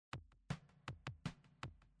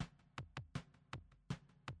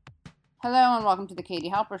Hello and welcome to the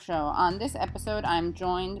Katie Halper Show. On this episode, I'm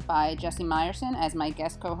joined by Jesse Meyerson as my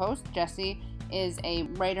guest co-host. Jesse is a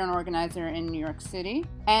writer and organizer in New York City.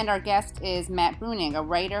 And our guest is Matt Bruenig, a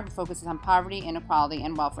writer who focuses on poverty, inequality,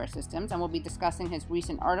 and welfare systems. And we'll be discussing his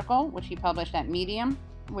recent article, which he published at Medium,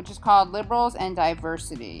 which is called Liberals and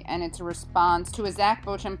Diversity. And it's a response to a Zach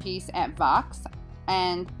Beauchamp piece at Vox.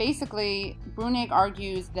 And basically, Bruenig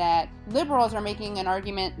argues that liberals are making an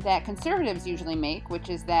argument that conservatives usually make, which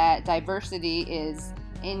is that diversity is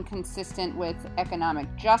inconsistent with economic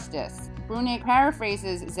justice. Bruenig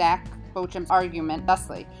paraphrases Zach Beauchamp's argument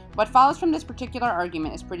thusly: what follows from this particular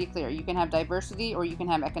argument is pretty clear. You can have diversity or you can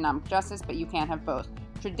have economic justice, but you can't have both.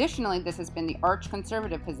 Traditionally, this has been the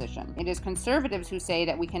arch-conservative position. It is conservatives who say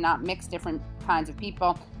that we cannot mix different kinds of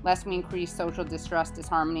people, lest we increase social distrust,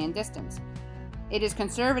 disharmony, and distance. It is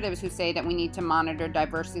conservatives who say that we need to monitor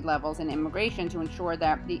diversity levels in immigration to ensure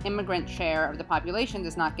that the immigrant share of the population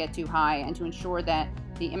does not get too high, and to ensure that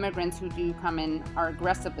the immigrants who do come in are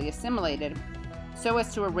aggressively assimilated so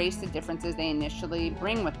as to erase the differences they initially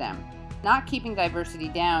bring with them. Not keeping diversity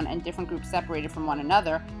down and different groups separated from one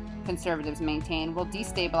another, conservatives maintain, will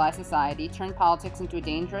destabilize society, turn politics into a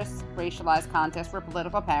dangerous, racialized contest for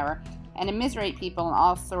political power, and immiserate people in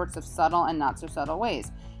all sorts of subtle and not so subtle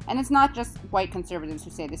ways. And it's not just white conservatives who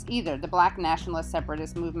say this either. The black nationalist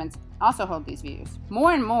separatist movements also hold these views.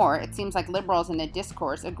 More and more, it seems like liberals in the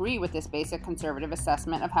discourse agree with this basic conservative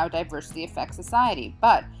assessment of how diversity affects society.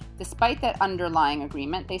 But despite that underlying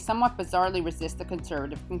agreement, they somewhat bizarrely resist the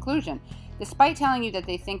conservative conclusion. Despite telling you that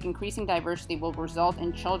they think increasing diversity will result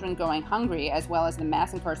in children going hungry, as well as the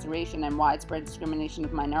mass incarceration and widespread discrimination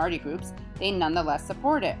of minority groups, they nonetheless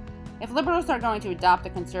support it. If liberals are going to adopt a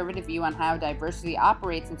conservative view on how diversity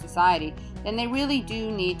operates in society, then they really do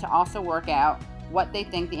need to also work out what they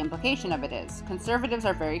think the implication of it is. Conservatives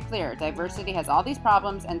are very clear. Diversity has all these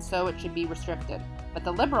problems, and so it should be restricted. But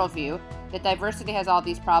the liberal view, that diversity has all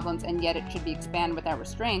these problems and yet it should be expanded without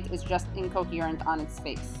restraint, is just incoherent on its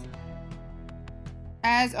face.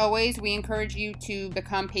 As always, we encourage you to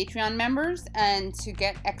become Patreon members and to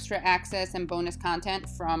get extra access and bonus content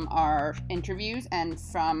from our interviews and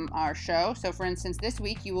from our show. So, for instance, this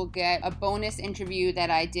week you will get a bonus interview that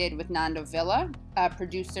I did with Nando Villa, a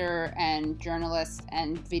producer and journalist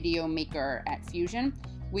and video maker at Fusion.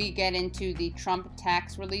 We get into the Trump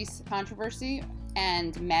tax release controversy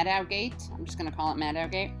and Maddow-gate. I'm just going to call it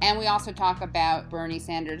Maddow-gate. And we also talk about Bernie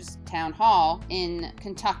Sanders' town hall in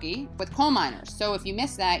Kentucky with coal miners. So if you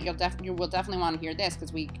missed that, you will definitely want to hear this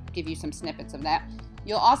because we give you some snippets of that.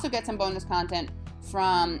 You'll also get some bonus content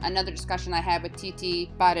from another discussion I had with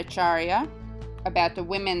Titi Bhattacharya about the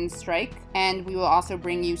women's strike. And we will also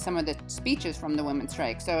bring you some of the speeches from the women's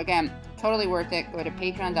strike. So again, totally worth it. Go to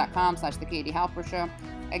patreon.com/The Katie Halper Show.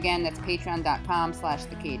 Again, that's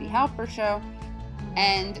patreon.com/The Katie Halper Show.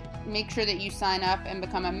 And make sure that you sign up and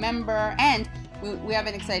become a member. And we have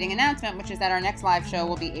an exciting announcement, which is that our next live show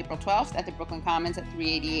will be April 12th at the Brooklyn Commons at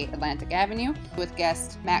 388 Atlantic Avenue with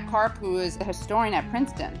guest Matt Karp, who is a historian at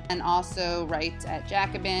Princeton and also writes at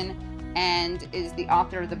Jacobin and is the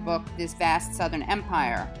author of the book This Vast Southern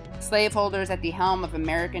Empire, Slaveholders at the Helm of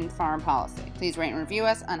American Foreign Policy. Please rate and review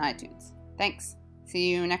us on iTunes. Thanks. See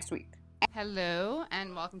you next week. Hello,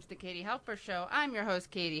 and welcome to the Katie Halper Show. I'm your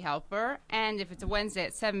host, Katie Halper, and if it's a Wednesday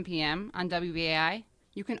at 7 p.m. on WBAI,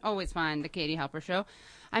 you can always find the Katie Halper Show.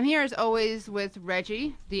 I'm here, as always, with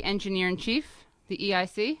Reggie, the engineer-in-chief, the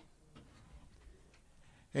EIC.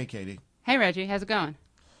 Hey, Katie. Hey, Reggie. How's it going?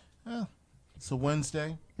 Well, it's a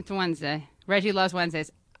Wednesday. It's a Wednesday. Reggie loves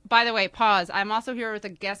Wednesdays. By the way, pause. I'm also here with a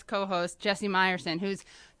guest co-host, Jesse Meyerson,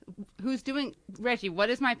 who's doing... Reggie,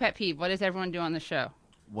 what is my pet peeve? What does everyone do on the show?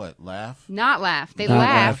 What, laugh? Not laugh. They Not laugh,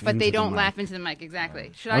 laugh but they into the don't mic. laugh into the mic.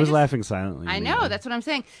 Exactly. I was laughing silently. I know. That's what I'm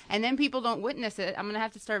saying. And then people don't witness it. I'm going to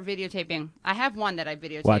have to start videotaping. I have one that I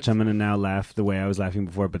videotaped. Watch, I'm going to now laugh the way I was laughing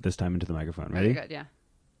before, but this time into the microphone. Ready? Very good, yeah.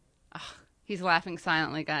 Ugh, he's laughing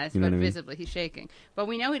silently, guys, You know but what I mean? visibly he's shaking. But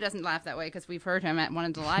we know he doesn't laugh that way because we've heard him at one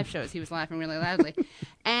of the live shows. He was laughing really loudly.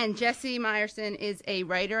 And Jesse Meyerson is a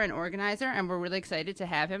writer and organizer, and we're really excited to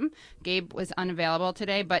have him. Gabe was unavailable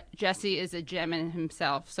today, but Jesse is a gem in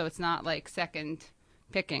himself, so it's not like second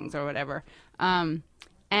pickings or whatever. And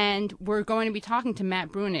we're going to be talking to Matt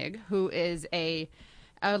Bruenig, who is a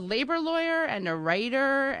labor lawyer and a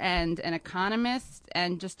writer and an economist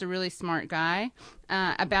and just a really smart guy,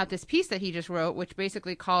 about this piece that he just wrote, which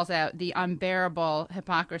basically calls out the unbearable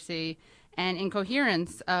hypocrisy and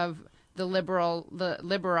incoherence of the liberal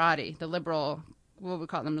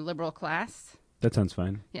class. That sounds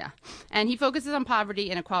fine. Yeah. And he focuses on poverty,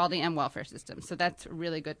 inequality, and welfare systems. So that's a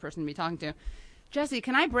really good person to be talking to. Jesse,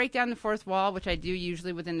 can I break down the fourth wall, which I do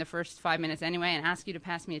usually within the first 5 minutes anyway, and ask you to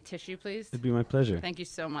pass me a tissue, please? It'd be my pleasure. Thank you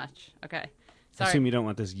so much. Okay. I Sorry. assume you don't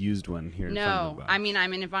want this used one here in front of the box. I mean,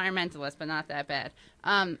 I'm an environmentalist, but not that bad.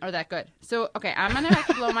 Or that good. So, okay, I'm going to have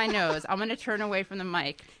to blow my nose. I'm going to turn away from the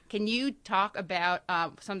mic. Can you talk about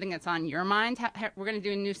something that's on your mind? We're going to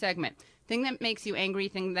do a new segment. Thing that makes you angry,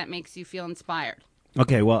 thing that makes you feel inspired.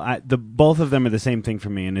 Okay, well, both of them are the same thing for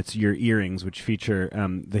me, and it's your earrings, which feature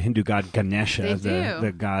the Hindu god Ganesha,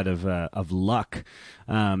 the god of luck,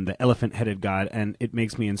 the elephant-headed god, and it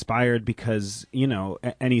makes me inspired because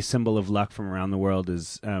any symbol of luck from around the world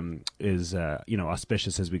is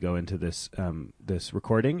auspicious as we go into this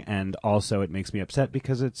recording, and also it makes me upset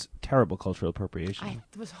because it's terrible cultural appropriation. I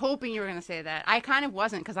was hoping you were going to say that. I kind of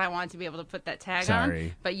wasn't because I wanted to be able to put that tag Sorry.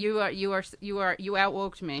 on, but you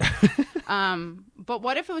outwoked me. But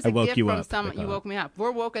what if it was a woke gift you from up, someone? You woke me up.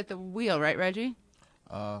 We're woke at the wheel, right, Reggie?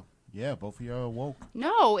 Yeah, both of y'all are woke.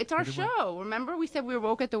 No, it's our show. Remember we said we were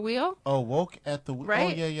woke at the wheel? Oh, woke at the wheel.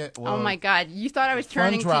 Right? Oh, yeah. Well, oh, my God. You thought I was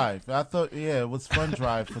turning Fun drive. I thought, it was fun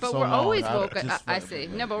drive for but so we're long. always woke I see.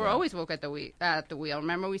 No, but we're always woke at the wheel.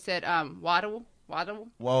 Remember we said waddle?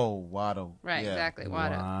 Whoa, waddle. Right, yeah. exactly,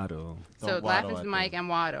 waddle. Waddle. So laugh into the mic and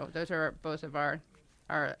waddle. Those are both of our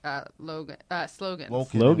slogans.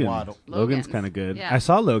 Logan's kind of good. Yeah. I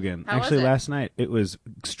saw Logan How actually was it? last night. It was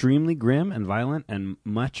extremely grim and violent and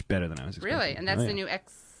much better than I was expecting. Really? And that's the new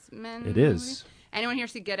X-Men It is. movie? Anyone here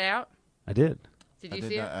see Get Out? I did. Did you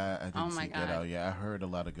see it? I didn't Oh see my Get God. Out. Yeah, I heard a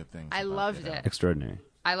lot of good things. I about loved Get it. Out. Extraordinary.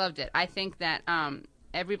 I loved it. I think that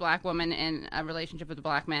every black woman in a relationship with a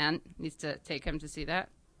black man needs to take him to see that.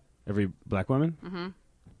 Every black woman? Mm-hmm.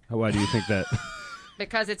 Why do you think that?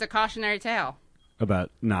 Because it's a cautionary tale.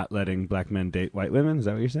 About not letting black men date white women? Is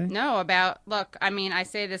that what you're saying? No, look, I mean, I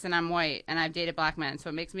say this and I'm white and I've dated black men, so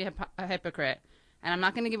it makes me a hypocrite. And I'm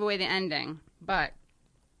not going to give away the ending, but...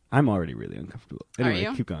 I'm already really uncomfortable.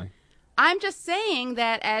 Anyway, keep going. I'm just saying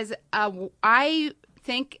that I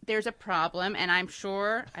think there's a problem, and I'm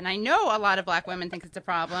sure, and I know a lot of black women think it's a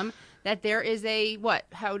problem, that there is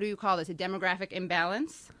how do you call this, a demographic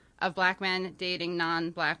imbalance of black men dating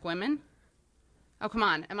non-black women? Oh, come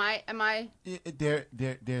on. Am I?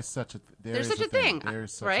 There's such a There's such a thing,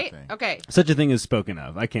 right? Okay. Such a thing is spoken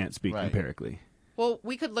of. I can't speak empirically. Well,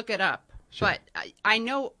 we could look it up. Sure. But I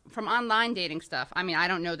know from online dating stuff, I mean, I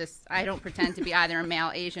don't know this. I don't pretend to be either a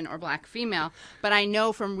male, Asian, or black female. But I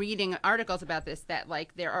know from reading articles about this that,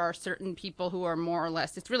 there are certain people who are more or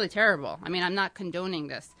less. It's really terrible. I mean, I'm not condoning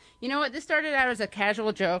this. You know what? This started out as a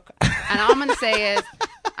casual joke. And all I'm going to say is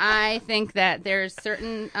I think that there's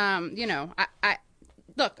certain,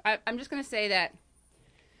 Look, I'm just going to say that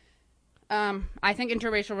I think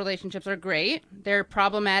interracial relationships are great. They're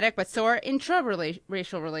problematic, but so are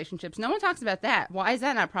intra-racial relationships. No one talks about that. Why is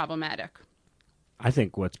that not problematic? I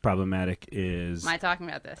think what's problematic is... Am I talking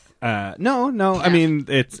about this? No. Yeah. I mean,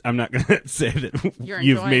 I'm not going to say that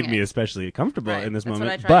you've made me especially comfortable in this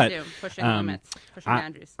moment. That's what I try to do, pushing limits, pushing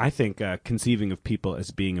boundaries. I think conceiving of people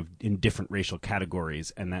as being in different racial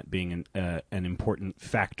categories and that being an important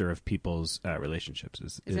factor of people's relationships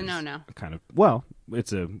is a no-no. Kind of,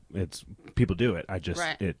 it's people do it. I just...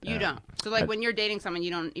 Right. You don't. So, when you're dating someone,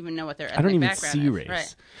 you don't even know what their ethnic I don't even background see is. race.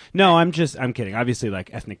 Right. No, I'm kidding. Obviously,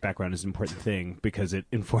 ethnic background is an important thing because it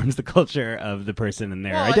informs the culture of the person and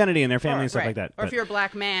their identity and their family and stuff like that. Or if you're a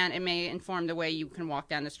black man, it may inform the way you can walk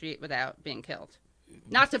down the street without being killed.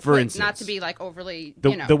 Not to be overly,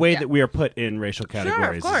 the way that we are put in racial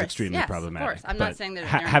categories is extremely problematic. Of course. I'm not saying that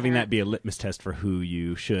having that be a litmate test for who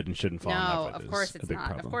you should and shouldn't fall in love with. No, of course it's not.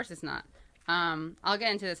 Problem. Of course it's not. I'll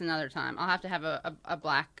get into this another time. I'll have to have a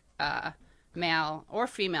black male or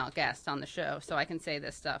female guest on the show so I can say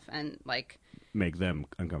this stuff and make them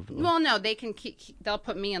uncomfortable. Well, no, they can they'll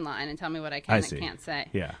put me in line and tell me what I can and can't say.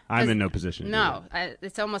 Yeah, I'm in no position. No,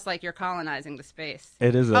 it's almost like you're colonizing the space.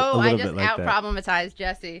 It is a little bit like that. I just out-problematized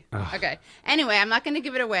Jesse. Ugh. Okay. Anyway, I'm not going to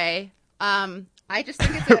give it away. I just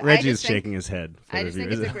think it's Reggie's shaking his head. I just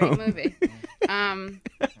think it's a great movie.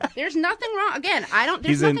 There's nothing wrong. Again,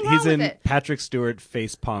 there's nothing wrong with it. He's in Patrick Stewart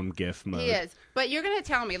facepalm gif mode. He is. But you're going to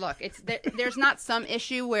tell me, look, there's not some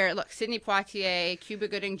issue where, Sidney Poitier, Cuba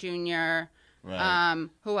Gooding Jr., right.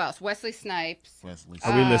 Who else? Wesley Snipes.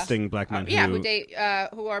 Are we listing black men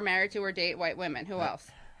who are married to or date white women? Who else?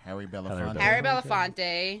 Harry Belafonte. Harry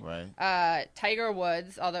Belafonte. Right. Tiger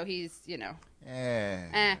Woods, although he's,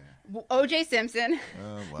 Eh. O.J. Simpson.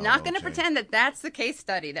 Not going to OJ. pretend that that's the case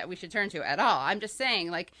study that we should turn to at all. I'm just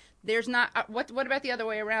saying, there's not... what about the other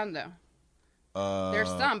way around, though? There's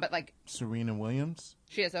some, but, Serena Williams?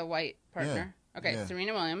 She has a white partner. Yeah. Okay, Yeah.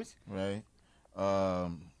 Serena Williams. Right.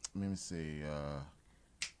 Let me see.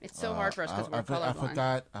 It's so hard for us because we're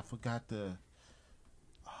colorblind. I forgot the.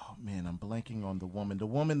 Oh man, I'm blanking on the woman. The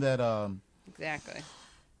woman that exactly.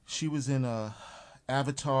 She was in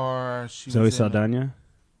Avatar. Zoe Saldana.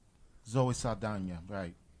 Zoe Saldana,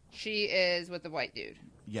 right? She is with the white dude.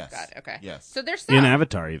 Yes. Got it. Okay. Yes. So there's some. In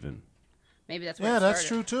Avatar, even. Maybe that's where it started. That's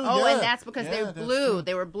true too. Oh, yeah. and that's because they were blue. True.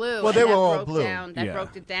 They were blue. Well, they were all blue. That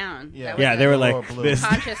broke it down. Yeah, they were like this.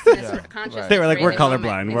 Consciousness. They were like, we're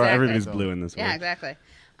colorblind. Exactly. Where everything's blue in this world. Yeah, exactly.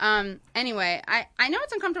 Anyway, I know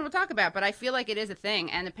it's uncomfortable to talk about, but I feel like it is a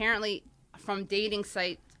thing. And apparently, from dating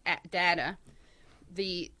site data,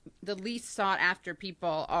 the least sought after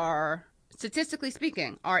people are, statistically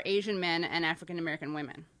speaking, are Asian men and African American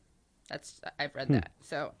women. I've read that.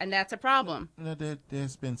 So, and that's a problem.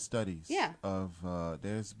 There's been studies of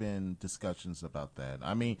there's been discussions about that.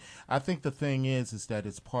 I mean, I think the thing is that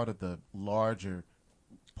it's part of the larger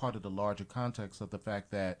context of the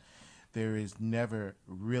fact that there has never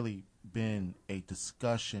really been a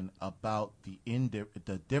discussion about the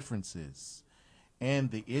differences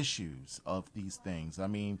and the issues of these things. I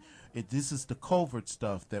mean, this is the covert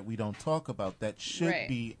stuff that we don't talk about that should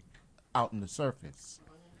be out in the surface.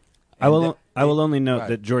 I will only note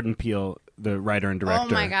that Jordan Peele, the writer and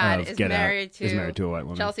director of Get Out, is married to a white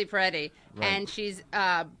woman. Chelsea Peretti. Right. And she's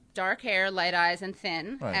dark hair, light eyes, and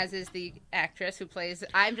thin, as is the actress who plays.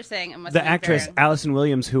 I'm just saying it must. The actress Allison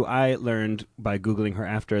Williams, who I learned by googling her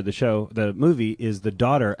after the movie, is the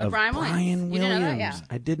daughter of Brian Williams. You didn't know that? Yeah.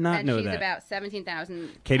 I did not know that. And she's about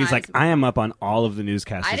 17,000. Katie's like, I am up on all of the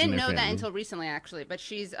newscasters. I didn't know that until recently, actually, but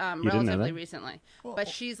she's relatively recently. But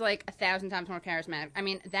she's like 1,000 times more charismatic. I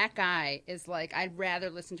mean, that guy is like, I'd rather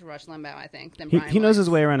listen to Rush Limbaugh, I think, than Brian. He knows his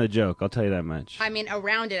way around a joke. I'll tell you that much. I mean,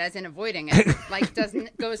 around it, as in avoiding it. Like,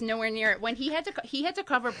 goes nowhere near it. When he had to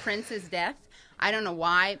cover Prince's death, I don't know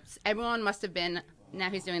why. Everyone must have been. Now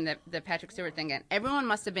he's doing the Patrick Stewart thing again. Everyone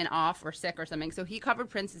must have been off or sick or something. So he covered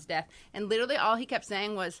Prince's death, and literally all he kept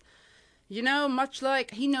saying was, much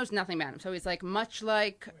like, he knows nothing about him. So he's like, much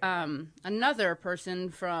like another person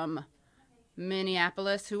from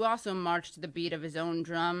Minneapolis who also marched to the beat of his own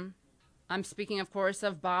drum. I'm speaking, of course,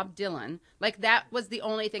 of Bob Dylan. Like, that was the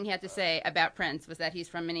only thing he had to say about Prince, was that he's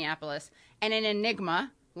from Minneapolis. And an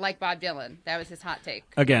enigma, like Bob Dylan. That was his hot take.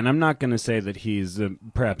 Again, I'm not going to say that he's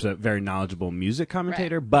perhaps a very knowledgeable music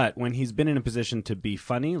commentator, but when he's been in a position to be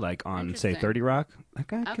funny, like on, say, 30 Rock, that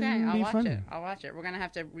guy can be funny. I'll watch it. We're going to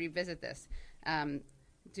have to revisit this,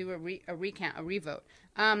 do a recount, a revote.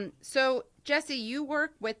 So, Jesse, you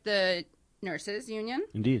work with the Nurses Union.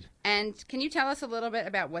 Indeed. And can you tell us a little bit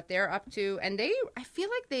about what they're up to? And I feel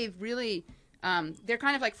like they've really... they're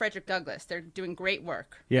kind of like Frederick Douglass. They're doing great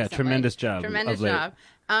work. Yeah, recently. Tremendous job. Tremendous job.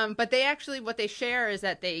 But they actually, what they share is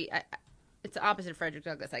that it's the opposite of Frederick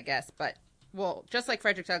Douglass, I guess. But, well, just like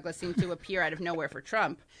Frederick Douglass seemed to appear out of nowhere for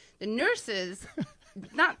Trump, the nurses,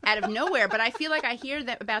 not out of nowhere, but I feel like I hear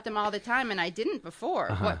about them all the time, and I didn't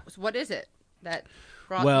before. Uh-huh. What is it that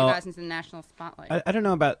brought you guys into the national spotlight? I don't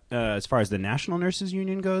know about as far as the National Nurses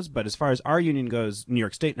Union goes, but as far as our union goes, New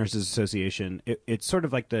York State Nurses Association, it's sort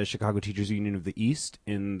of like the Chicago Teachers Union of the East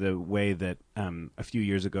in the way that a few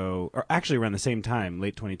years ago, or actually around the same time,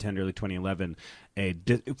 late 2010, early 2011,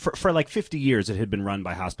 for like 50 years it had been run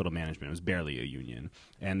by hospital management. It was barely a union.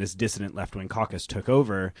 And this dissident left-wing caucus took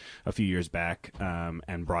over a few years back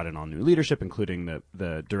and brought in all new leadership, including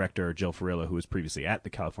the director, Jill Farillo, who was previously at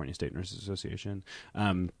the California State Nurses Association.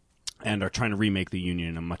 And are trying to remake the union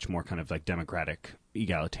in a much more kind of like democratic,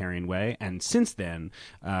 egalitarian way. And since then,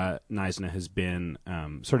 NYSNA has been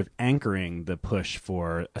sort of anchoring the push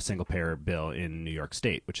for a single-payer bill in New York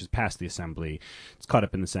State, which has passed the Assembly. It's caught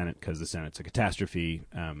up in the Senate because the Senate's a catastrophe,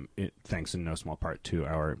 thanks in no small part to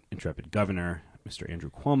our intrepid governor, Mr. Andrew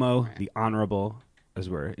Cuomo, the Honorable, as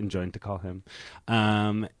we're enjoined to call him.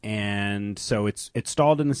 And so it's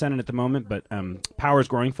stalled in the Senate at the moment, but power is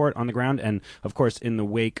growing for it on the ground. And, of course, in the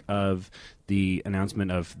wake of the announcement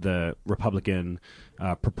of the Republican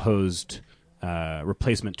proposed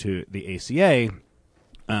replacement to the ACA,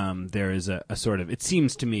 there is a sort of, it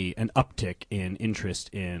seems to me, an uptick in interest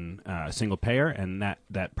in single payer, and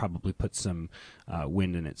that probably puts some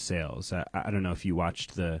wind in its sails. I don't know if you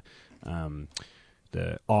watched the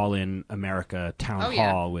All in America town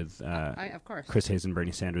hall with of course. Chris Hayes and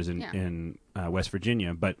Bernie Sanders in West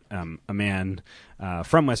Virginia. But a man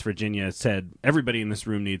from West Virginia said, everybody in this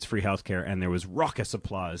room needs free health care, and there was raucous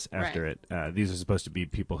applause after it. These are supposed to be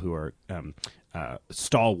people who are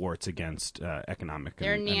stalwarts against economic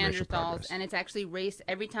They're and racial Neanderthals, progress. and it's actually race.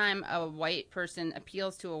 Every time a white person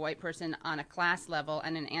appeals to a white person on a class level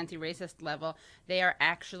and an anti-racist level, they are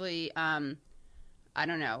actually,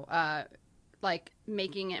 like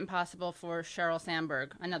making it impossible for Sheryl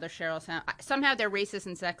Sandberg, another Sheryl Sandberg. Somehow they're racist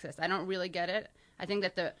and sexist. I don't really get it. I think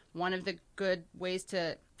that one of the good ways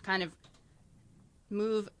to kind of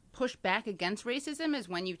push back against racism is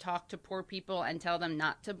when you talk to poor people and tell them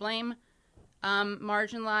not to blame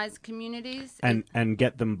marginalized communities and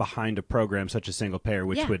get them behind a program such as single payer,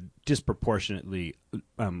 which would disproportionately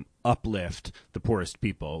uplift the poorest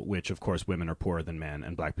people, which of course women are poorer than men,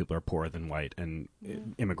 and black people are poorer than white, and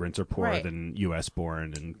immigrants are poorer than U.S.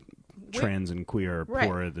 born, and trans and queer are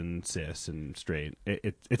poorer than cis and straight.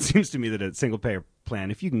 It seems to me that a single payer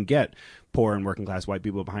plan, if you can get poor and working class white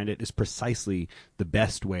people behind it, is precisely the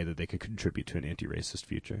best way that they could contribute to an anti-racist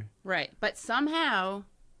future. Right, but somehow.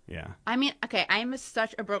 Yeah. I mean, okay, I'm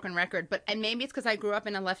such a broken record, and maybe it's because I grew up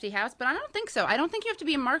in a lefty house, but I don't think so. I don't think you have to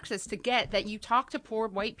be a Marxist to get that you talk to poor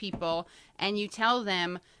white people and you tell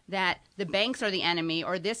them that the banks are the enemy,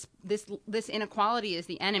 or this inequality is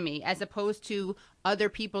the enemy, as opposed to other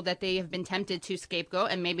people that they have been tempted to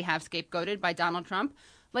scapegoat and maybe have scapegoated by Donald Trump.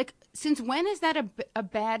 Like, since when is that a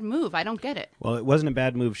bad move? I don't get it. Well, it wasn't a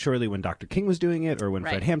bad move, surely, when Dr. King was doing it, or when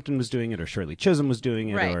Fred Hampton was doing it, or Shirley Chisholm was doing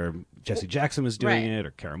it, or Jesse Jackson was doing it,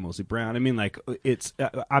 or Kara Mosley Brown. I mean, like, it's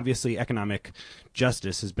obviously economic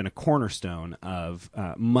justice has been a cornerstone of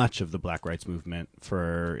much of the Black rights movement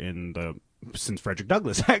since Frederick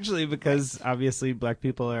Douglass, actually, because obviously black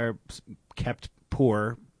people are kept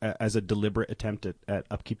poor as a deliberate attempt at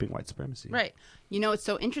upkeeping white supremacy. Right. You know, it's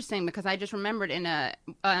so interesting because I just remembered in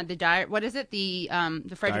the diary. What is it? The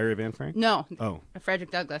Frederick Diary of Anne Frank? No. Frederick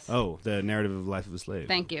Douglass. Oh, the narrative of the life of a slave.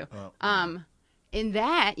 Thank you. In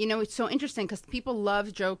that, you know, it's so interesting because people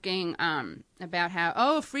love joking about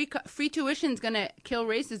how free tuition is going to kill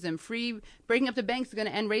racism. Breaking up the banks is going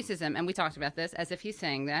to end racism, and we talked about this as if he's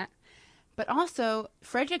saying that. But also,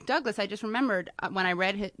 Frederick Douglass, I just remembered when I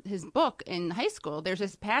read his book in high school, there's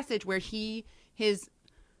this passage where his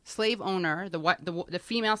slave owner, the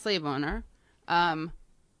female slave owner, I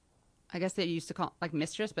guess they used to call it like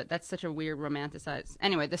mistress, but that's such a weird romanticized.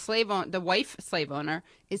 Anyway, the wife slave owner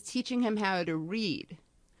is teaching him how to read.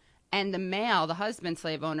 And the husband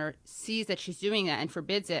slave owner, sees that she's doing that and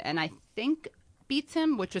forbids it, and I think beats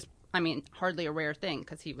him, which is, I mean, hardly a rare thing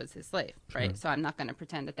because he was his slave, right? Sure. So I'm not going to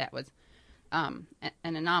pretend that was an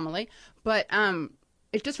anomaly, but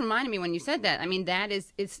it just reminded me when you said that. I mean,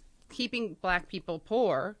 it's keeping black people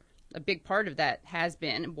poor. A big part of that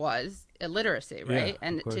was illiteracy, right? Yeah,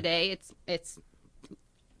 and today it's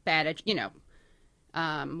bad.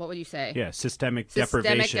 What would you say? Yeah, systemic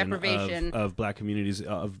deprivation of black communities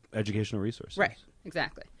of educational resources. Right,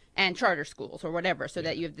 exactly, and charter schools or whatever, so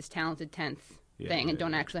that you have this talented 10th thing and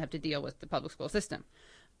don't actually have to deal with the public school system.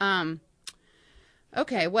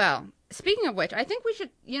 Okay, well, speaking of which, I think we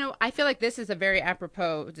should, I feel like this is a very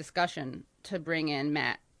apropos discussion to bring in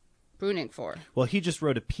Matt Bruenig for. Well, he just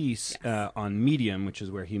wrote a piece on Medium, which is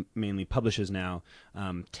where he mainly publishes now,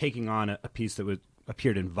 taking on a piece that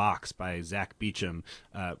appeared in Vox by Zach Beecham,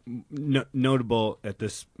 notable at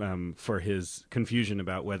this for his confusion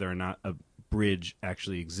about whether or not a bridge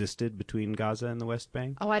actually existed between Gaza and the West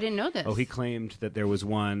Bank. Oh, I didn't know this. Oh, he claimed that there was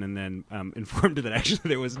one, and then informed that actually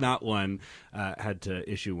there was not one. Had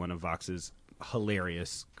to issue one of Vox's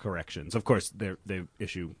hilarious corrections. Of course, they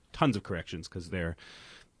issue tons of corrections because they're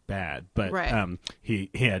bad, but he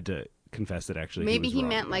had to confess that actually maybe he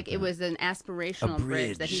meant like it was an aspirational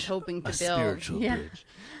bridge that he's hoping to build. Spiritual bridge.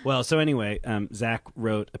 Well, so anyway, Zach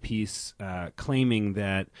wrote a piece claiming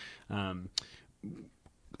that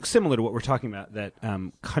similar to what we're talking about, that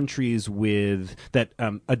countries with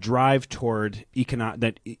a drive toward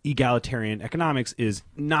egalitarian economics is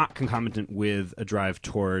not concomitant with a drive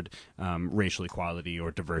toward racial equality or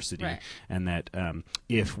diversity, and that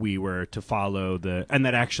if we were to follow and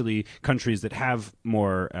that actually countries that have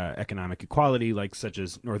more economic equality, like such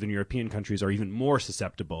as Northern European countries, are even more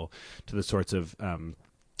susceptible to the sorts of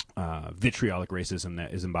vitriolic racism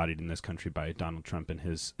that is embodied in this country by Donald Trump and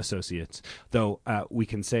his associates. Though we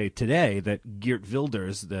can say today that Geert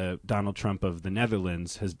Wilders, the Donald Trump of the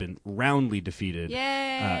Netherlands, has been roundly defeated,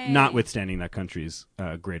 notwithstanding that country's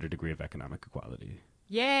greater degree of economic equality.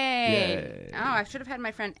 Yay! Oh, I should have had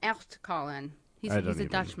my friend Echt call in. He's a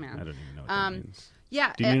Dutchman. I don't even know what that means.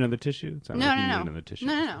 Yeah. Do you need another tissue?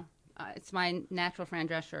 No. It's my natural Fran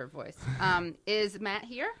Drescher voice. Is Matt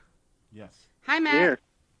here? Yes. Hi, Matt. Here.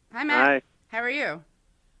 Hi, Matt. Hi. How are you?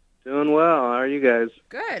 Doing well. How are you guys?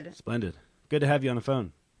 Good. Splendid. Good to have you on the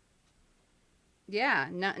phone. Yeah.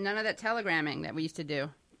 None of that telegramming that we used to do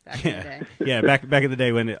back in the day. Yeah, back in the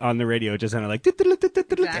day when on the radio it just sounded like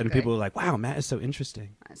exactly. And people were like, wow, Matt is so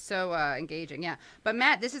interesting. So engaging, yeah. But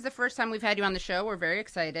Matt, this is the first time we've had you on the show. We're very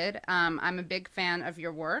excited. I'm a big fan of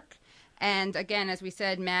your work. And again, as we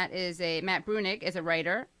said, Matt Bruenig is a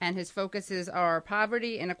writer, and his focuses are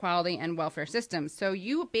poverty, inequality, and welfare systems. So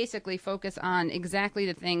you basically focus on exactly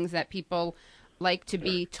the things that people like to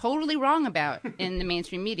be totally wrong about in the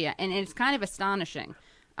mainstream media, and it's kind of astonishing.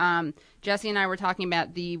 Jesse and I were talking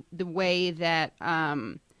about the way that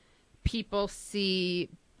people see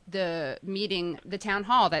the town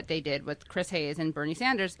hall that they did with Chris Hayes and Bernie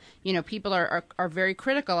Sanders. You know, people are very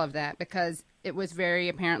critical of that because it was very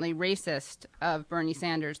apparently racist of Bernie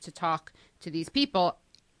Sanders to talk to these people.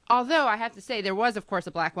 Although I have to say there was, of course,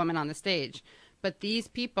 a black woman on the stage, but these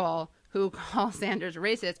people who call Sanders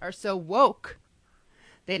racist are so woke.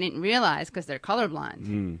 They didn't realize because they're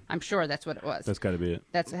colorblind. I'm sure that's what it was. That's got to be it.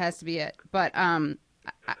 That has to be it. But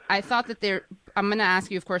I thought that I'm going to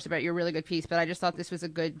ask you, of course, about your really good piece, but I just thought this was a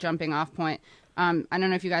good jumping off point. I don't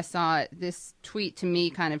know if you guys saw it. This tweet to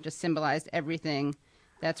me kind of just symbolized everything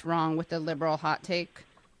that's wrong with the liberal hot take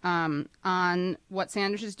on what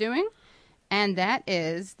Sanders is doing. And that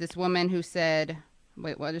is this woman who said,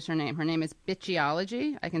 wait, what is her name? Her name is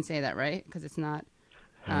Bitchiology. I can say that, right? Because it's not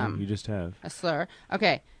you just have a slur.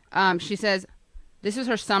 Okay. She says, this is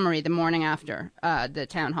her summary the morning after the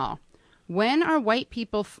town hall. When are white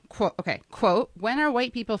people, quote, when are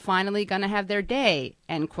white people finally going to have their day,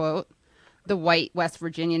 end quote, the white West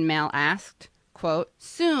Virginian male asked, quote,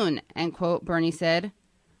 soon, end quote, Bernie said,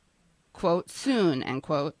 quote, soon, end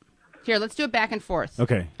quote. Here, let's do it back and forth.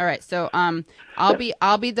 Okay. All right, so I'll be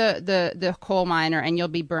the coal miner and you'll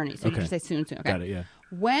be Bernie, so you just say soon. Okay. Got it, yeah.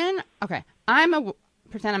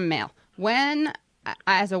 Pretend I'm a male. When,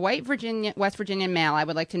 as a West Virginian male, I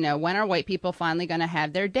would like to know, when are white people finally going to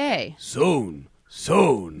have their day? Soon.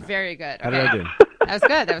 Very good. Okay. How did I do?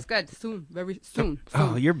 That was good. Soon. Very soon.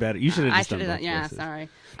 Oh, you're better. You should have just done that. Yeah, sorry.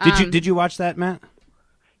 Did you watch that, Matt?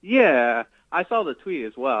 Yeah, I saw the tweet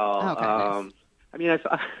as well. Okay, nice. I mean, I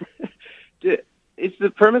saw it's the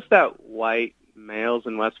premise that white males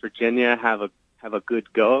in West Virginia have a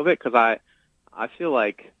good go of it, because I feel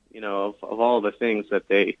like, you know, of all the things that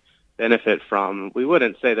they benefit from, we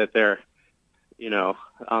wouldn't say that they're, you know,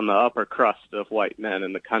 on the upper crust of white men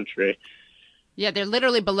in the country. Yeah, they're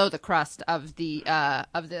literally below the crust of the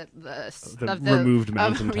removed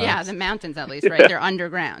mountaintops. Yeah, the mountains at least, right? They're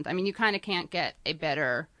underground. I mean, you kind of can't get a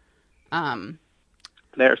better.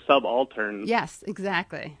 They're subaltern. Yes,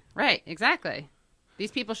 exactly. Right, exactly.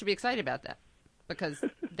 These people should be excited about that because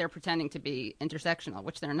they're pretending to be intersectional,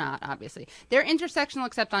 which they're not, obviously. They're intersectional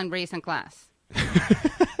except on race and class.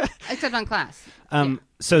 Except on class.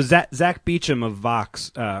 So Zach Beecham of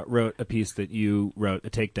Vox wrote a piece that you wrote a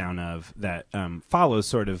takedown of that follows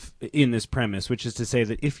sort of in this premise, which is to say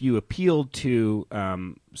that if you appealed to,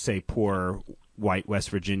 say, poor white West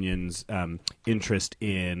Virginians' interest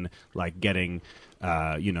in like getting,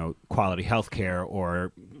 quality health care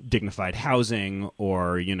or dignified housing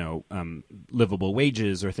or, livable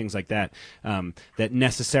wages or things like that, that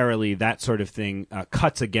necessarily that sort of thing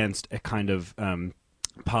cuts against a kind of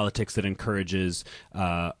politics that encourages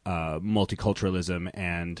multiculturalism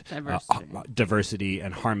and diversity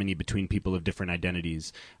and harmony between people of different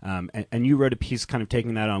identities. And you wrote a piece kind of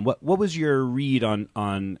taking that on. What was your read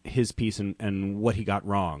on his piece and what he got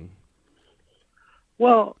wrong?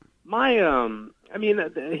 Well,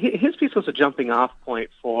 his piece was a jumping off point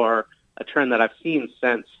for a trend that I've seen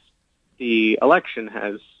since the election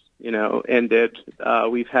has, ended.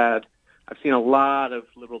 I've seen a lot of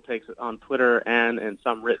liberal takes on Twitter and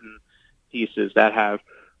some written pieces that have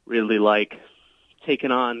really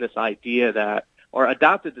taken on this idea or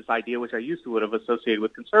adopted this idea, which I used to would have associated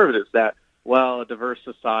with conservatives, that, a diverse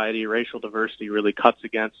society, racial diversity really cuts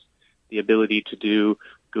against the ability to do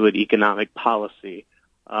good economic policy.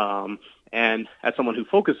 And as someone who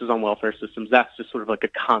focuses on welfare systems, that's just sort of like a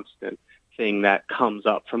constant thing that comes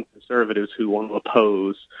up from conservatives who want to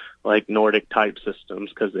oppose Nordic type systems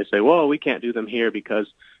because they say, well, we can't do them here because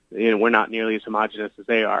we're not nearly as homogenous as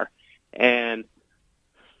they are. And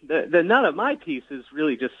the nut of my piece is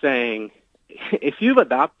really just saying, if you've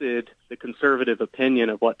adopted the conservative opinion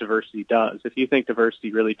of what diversity does, if you think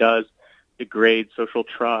diversity really does degrade social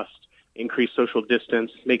trust, increase social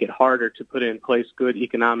distance, make it harder to put in place good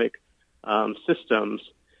economic systems,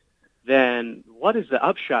 then what is the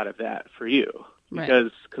upshot of that for you? Right.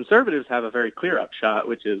 Because conservatives have a very clear upshot,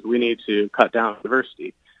 which is we need to cut down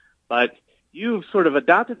diversity. But you've sort of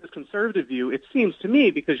adopted this conservative view, it seems to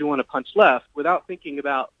me, because you want to punch left without thinking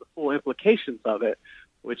about the full implications of it,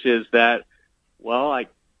 which is that, I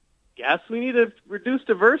guess we need to reduce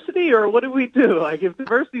diversity, or what do we do? If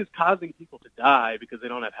diversity is causing people to die because they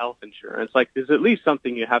don't have health insurance, there's at least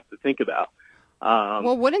something you have to think about.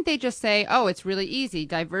 Well, wouldn't they just say, oh, it's really easy.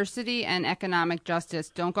 Diversity and economic justice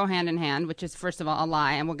don't go hand in hand, which is, first of all, a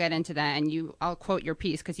lie, and we'll get into that, and I'll quote your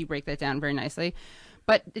piece because you break that down very nicely.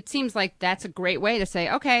 But it seems like that's a great way to say,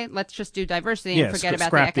 okay, let's just do diversity and forget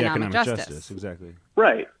about the economic justice. Exactly.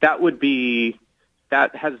 Right.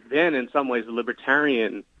 That has been in some ways the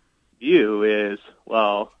libertarian view is,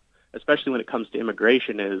 well, especially when it comes to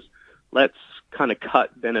immigration, is let's kind of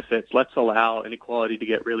cut benefits. Let's allow inequality to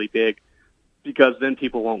get really big, because then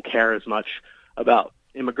people won't care as much about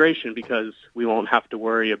immigration, because we won't have to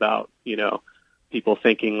worry about, people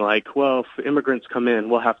thinking like, well, if immigrants come in,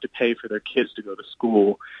 we'll have to pay for their kids to go to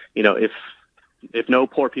school. If no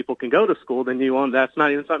poor people can go to school, then that's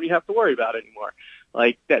not even something you have to worry about anymore.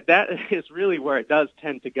 Like that is really where it does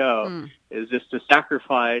tend to go, is just to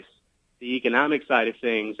sacrifice the economic side of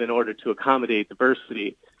things in order to accommodate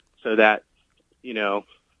diversity, so that, the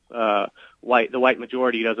white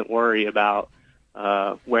majority doesn't worry about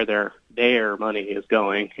where their money is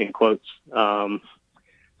going, in quotes.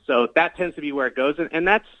 So that tends to be where it goes, and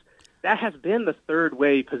that has been the third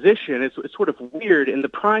way position. It's sort of weird in the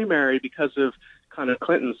primary because of kind of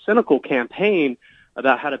Clinton's cynical campaign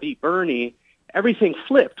about how to beat Bernie. Everything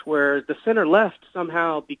flipped, where the center left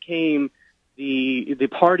somehow became the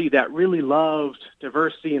party that really loved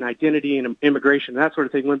diversity and identity and immigration, that sort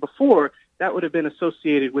of thing, when before that would have been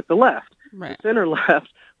associated with the left. Right. The center left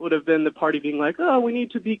would have been the party being like, oh, we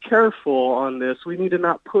need to be careful on this. We need to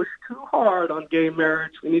not push too hard on gay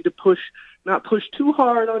marriage. We need to not push too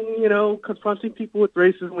hard on, confronting people with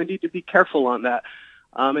racism. We need to be careful on that.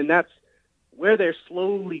 And that's where they're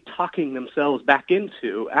slowly talking themselves back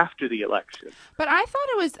into after the election. But I thought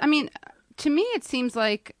it was, to me it seems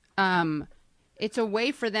like it's a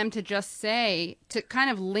way for them to just say, to kind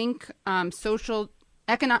of link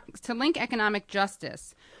economic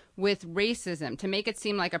justice with racism, to make it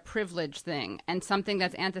seem like a privilege thing and something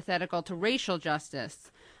that's antithetical to racial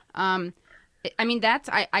justice. That's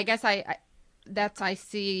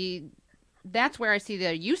where I see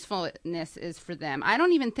the usefulness is for them. I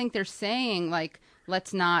don't even think they're saying like,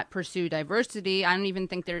 let's not pursue diversity. I don't even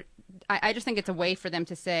think I just think it's a way for them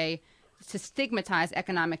to say, to stigmatize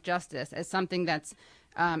economic justice as something that's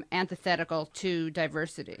antithetical to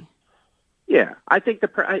diversity. Yeah, I think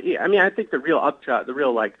I think the real upshot, the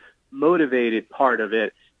real motivated part of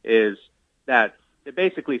it is that they're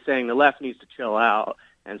basically saying the left needs to chill out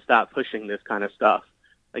and stop pushing this kind of stuff.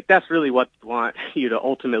 Like, that's really what they want you to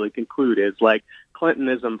ultimately conclude, is like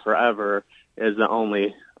Clintonism forever is the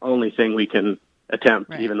only thing we can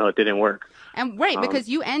attempt, right, even though it didn't work. And because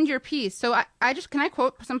you end your piece. So can I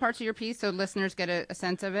quote some parts of your piece so listeners get a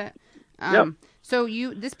sense of it? Yep. So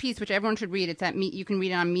this piece, which everyone should read, you can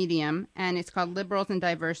read it on Medium, and it's called Liberals and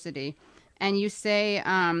Diversity. And you say,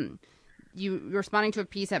 you're responding to a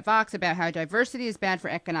piece at Vox about how diversity is bad for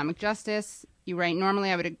economic justice. You write,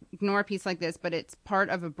 normally I would ignore a piece like this, but it's part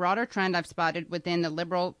of a broader trend I've spotted within the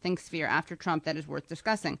liberal think sphere after Trump that is worth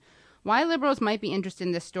discussing. Why liberals might be interested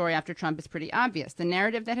in this story after Trump is pretty obvious. The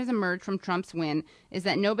narrative that has emerged from Trump's win is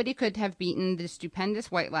that nobody could have beaten the stupendous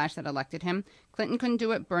white lash that elected him. Clinton couldn't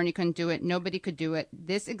do it. Bernie couldn't do it. Nobody could do it.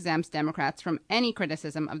 This exempts Democrats from any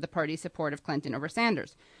criticism of the party's support of Clinton over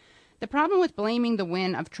Sanders. The problem with blaming the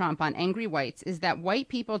win of Trump on angry whites is that white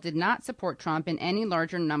people did not support Trump in any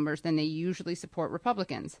larger numbers than they usually support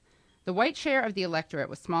Republicans. The white share of the electorate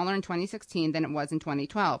was smaller in 2016 than it was in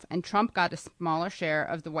 2012, and Trump got a smaller share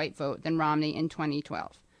of the white vote than Romney in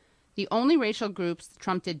 2012. The only racial groups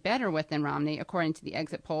Trump did better with than Romney, according to the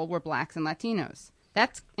exit poll, were blacks and Latinos.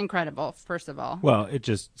 That's incredible, first of all. Well, it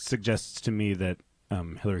just suggests to me that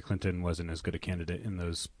Hillary Clinton wasn't as good a candidate in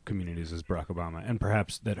those communities as Barack Obama, and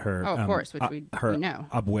perhaps that her, of course, which we know,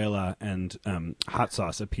 abuela and hot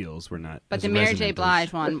sauce appeals were not. But the Mary J.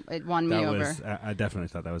 Blige one, it won me over. I definitely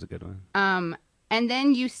thought that was a good one. And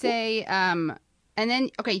then you say, then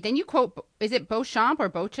you quote, is it Beauchamp or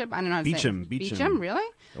Beauchamp? I don't know how to say it. Beecham, really?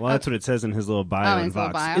 Well, that's what it says in his little bio in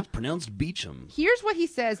Vox. Bio. It's pronounced Beecham. Here's what he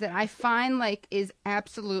says that I find is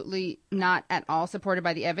absolutely not at all supported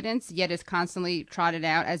by the evidence, yet is constantly trotted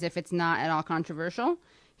out as if it's not at all controversial.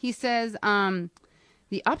 He says,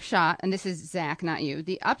 the upshot, and this is Zach, not you,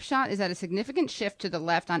 the upshot is that a significant shift to the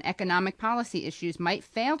left on economic policy issues might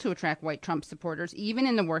fail to attract white Trump supporters, even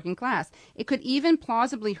in the working class. It could even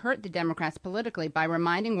plausibly hurt the Democrats politically by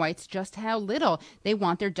reminding whites just how little they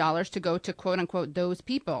want their dollars to go to, quote unquote, those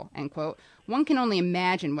people, end quote. One can only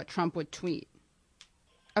imagine what Trump would tweet.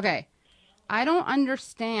 Okay, I don't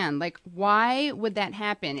understand, why would that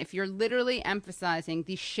happen if you're literally emphasizing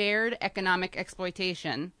the shared economic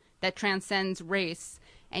exploitation that transcends race,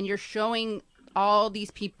 and you're showing all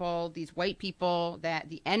these people, these white people, that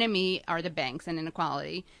the enemy are the banks and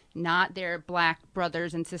inequality, not their black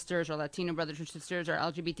brothers and sisters or Latino brothers and sisters or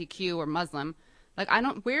LGBTQ or Muslim. Like,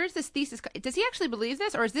 where is this thesis? Does he actually believe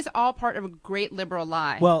this, or is this all part of a great liberal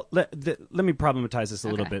lie? Well, let me problematize this a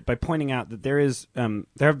little bit by pointing out that there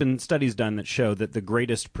have been studies done that show that the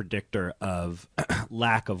greatest predictor of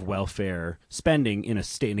lack of welfare spending in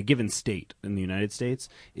a given state in the United States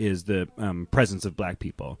is the presence of black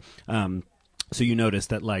people. So you notice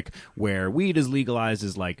that, like, where weed is legalized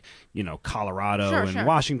is, like, Colorado and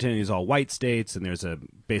Washington is all white states, and there's a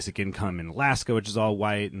basic income in Alaska, which is all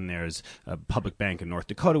white, and there's a public bank in North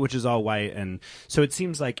Dakota, which is all white. And so it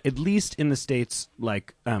seems like, at least in the states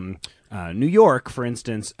like New York, for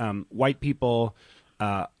instance, white people,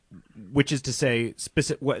 which is to say,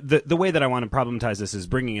 the way that I want to problematize this is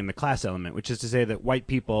bringing in the class element, which is to say that white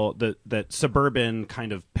people, that suburban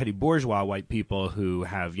kind of petty bourgeois white people who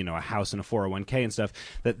have, a house and a 401k and stuff,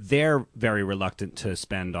 that they're very reluctant to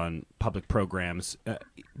spend on public programs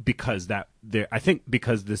because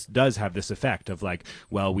this does have this effect of, like,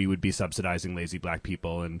 well, we would be subsidizing lazy black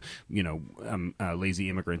people and, lazy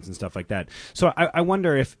immigrants and stuff like that. So I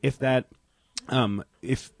wonder if that,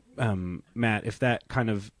 Matt, if that kind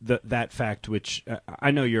of that fact, which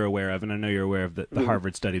I know you're aware of, and I know you're aware of the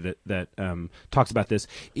Harvard study that talks about this,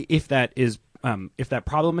 if that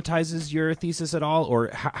problematizes your thesis at all, or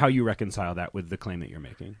how you reconcile that with the claim that you're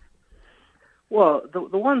making. Well,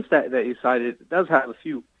 the ones that you cited does have a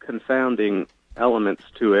few confounding elements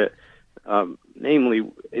to it.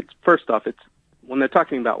 Namely, it's when they're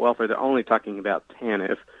talking about welfare, they're only talking about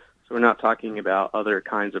TANF, so we're not talking about other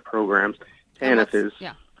kinds of programs. TANF is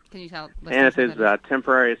Can you tell? TANF is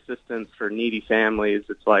temporary assistance for needy families.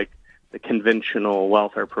 It's like the conventional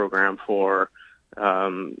welfare program for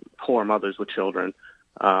poor mothers with children,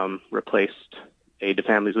 replaced aid to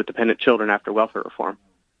families with dependent children after welfare reform.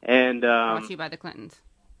 And brought to you by the Clintons.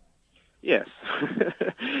 Yes,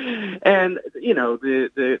 and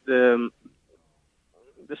the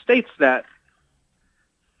states that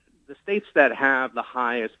have the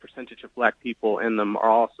highest percentage of black people in them are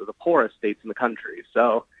also the poorest states in the country.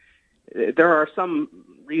 So there are some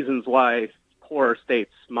reasons why poorer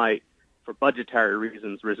states might, for budgetary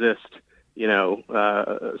reasons, resist,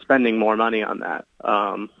 spending more money on that.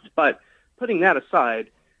 But putting that aside,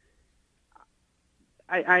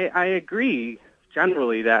 I agree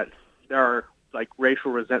generally that there are, like,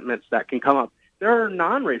 racial resentments that can come up. There are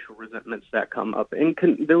non-racial resentments that come up. And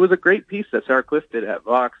there was a great piece that Sarah Cliff did at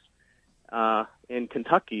Vox in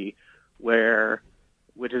Kentucky,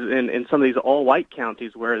 which is in some of these all-white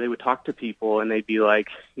counties, where they would talk to people and they'd be like,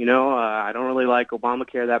 I don't really like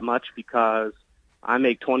Obamacare that much because I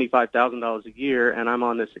make $25,000 a year and I'm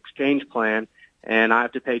on this exchange plan and I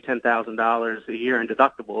have to pay $10,000 a year in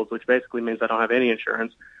deductibles, which basically means I don't have any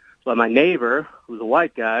insurance. But my neighbor, who's a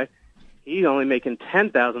white guy, he's only making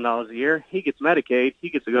 $10,000 a year. He gets Medicaid. He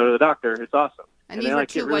gets to go to the doctor. It's awesome. And these are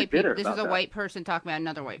two white people. This is a white person talking about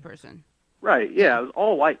another white person. Right, yeah, it was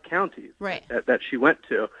all white counties that she went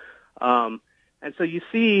to. And so you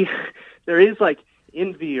see there is, like,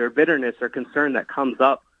 envy or bitterness or concern that comes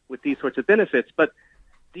up with these sorts of benefits, but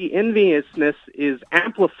the enviousness is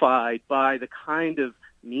amplified by the kind of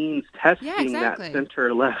means testing that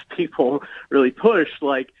center-left people really push.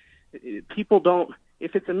 Like, people don't,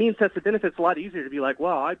 if it's a means tested benefit, it's a lot easier to be like,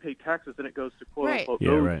 well, I pay taxes and it goes to quote-unquote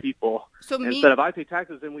those people. So instead of I pay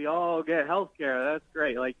taxes and we all get health care, that's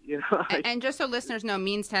great. Like, and just so listeners know,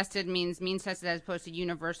 means tested means means tested as opposed to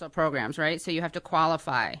universal programs, right? So you have to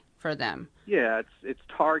qualify for them. Yeah, it's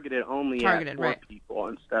targeted only at poor people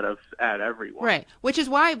instead of at everyone. Right, which is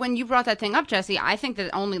why when you brought that thing up, Jesse, I think that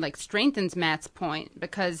it only, like, strengthens Matt's point,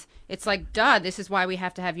 because it's like, this is why we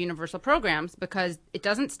have to have universal programs, because it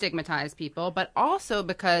doesn't stigmatize people, but also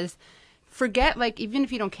because forget, like, even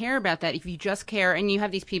if you don't care about that, if you just care, and you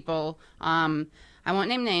have these people, I won't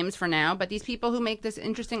name names for now, but these people who make this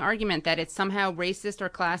interesting argument that it's somehow racist or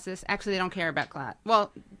classist. Actually, they don't care about class.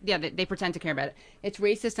 Well, yeah, they pretend to care about it. It's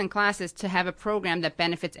racist and classist to have a program that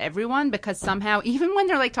benefits everyone, because somehow, even when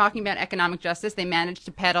they're, like, talking about economic justice, they manage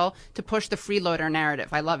to push the freeloader narrative.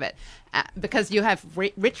 I love it. Because you have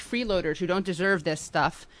rich freeloaders who don't deserve this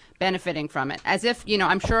stuff benefiting from it. As if,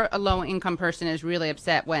 I'm sure a low-income person is really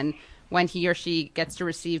upset when he or she gets to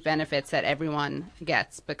receive benefits that everyone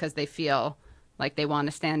gets because they feel like they want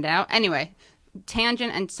to stand out. Anyway,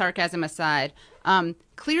 tangent and sarcasm aside,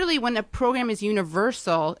 clearly when a program is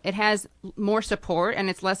universal, it has more support and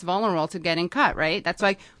it's less vulnerable to getting cut, right? That's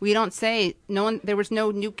like, we don't say, Newt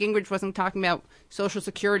Gingrich wasn't talking about Social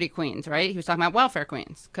Security queens, right? He was talking about welfare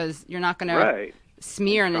queens, because you're not going to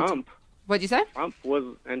smear and Trump. What'd you say?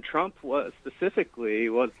 Trump was specifically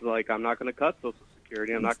like, I'm not going to cut Social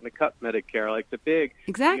Security. I'm not going to cut Medicare. Like the big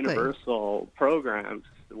universal programs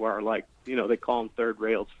where, like, they call them third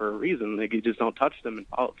rails for a reason. You just don't touch them in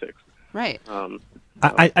politics. Right.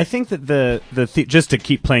 I think that just to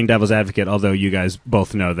keep playing devil's advocate, although you guys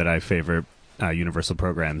both know that I favor universal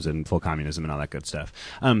programs and full communism and all that good stuff.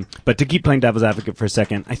 But to keep playing devil's advocate for a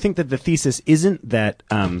second, I think that the thesis isn't that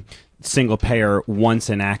single payer once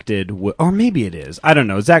enacted, or maybe it is. I don't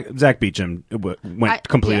know. Zach Beecham went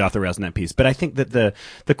completely off the rails in that piece. But I think that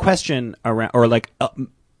the question around, or like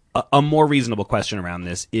a more reasonable question around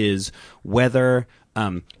this is whether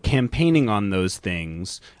campaigning on those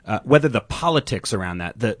things, whether the politics around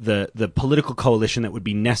that, the political coalition that would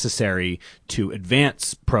be necessary to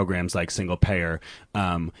advance programs like single payer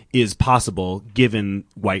is possible given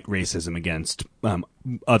white racism against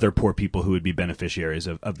other poor people who would be beneficiaries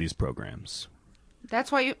of these programs.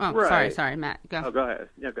 That's why you. Oh, right. Sorry, Matt. Go. Oh, go ahead.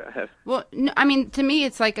 Yeah, go ahead. Well, no, I mean, to me,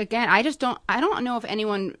 it's like, again, I don't know if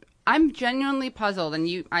anyone. I'm genuinely puzzled,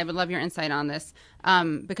 and I would love your insight on this,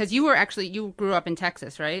 because you grew up in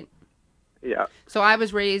Texas, right? Yeah. So I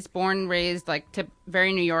was born, raised like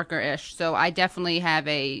very New Yorker-ish. So I definitely have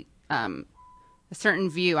a certain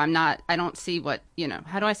view. I don't see what,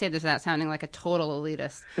 how do I say this without sounding like a total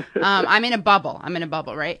elitist? I'm in a bubble,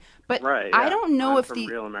 right? But right, yeah. I don't know if from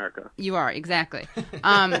real America. You are, exactly.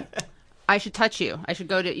 I should touch you.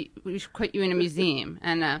 We should put you in a museum.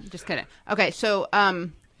 And just kidding. Okay, so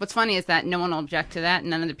what's funny is that no one will object to that.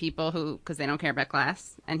 None of the people because they don't care about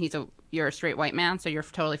class. And you're a straight white man, so you're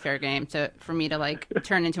totally fair game for me to like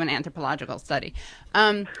turn into an anthropological study.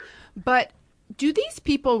 But do these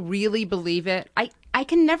people really believe it? I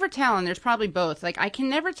can never tell, and there's probably both. Like, I can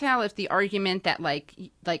never tell if the argument that like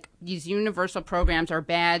these universal programs are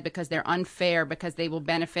bad because they're unfair, because they will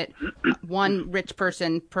benefit one rich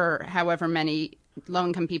person per however many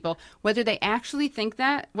low-income people, whether they actually think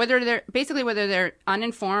that, whether they're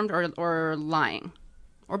uninformed or lying,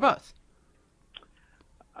 or both.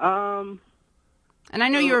 And I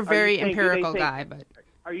know you're a very empirical guy, but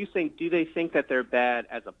are you saying, do they think that they're bad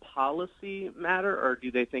as a policy matter, or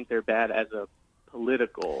do they think they're bad as a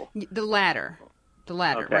political? The latter,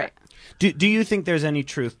 okay. Right. Do you think there's any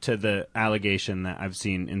truth to the allegation that I've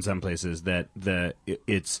seen in some places that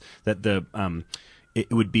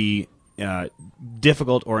it would be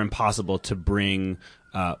difficult or impossible to bring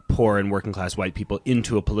poor and working class white people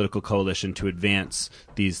into a political coalition to advance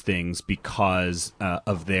these things because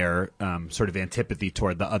of their sort of antipathy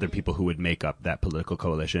toward the other people who would make up that political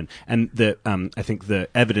coalition? And I think the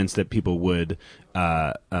evidence that people would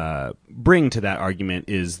bring to that argument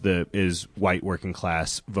is white working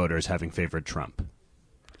class voters having favored Trump.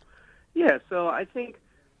 Yeah, so I think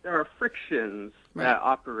there are frictions that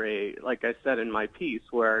operate, like I said in my piece,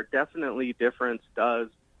 where definitely difference does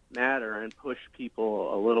matter and push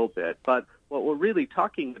people a little bit. But what we're really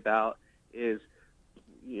talking about is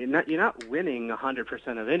you're not winning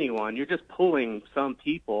 100% of anyone. You're just pulling some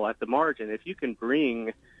people at the margin. If you can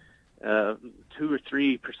bring 2 or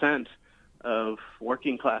 3% of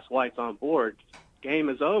working class whites on board, game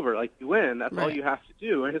is over. Like, you win. That's all you have to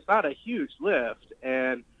do. And it's not a huge lift.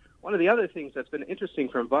 And one of the other things that's been interesting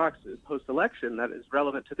from Vox post-election that is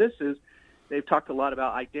relevant to this is they've talked a lot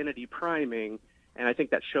about identity priming, and I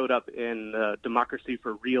think that showed up in Democracy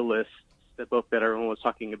for Realists that everyone was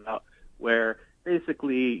talking about, where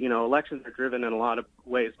basically, elections are driven in a lot of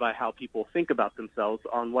ways by how people think about themselves.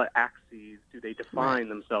 On what axes do they define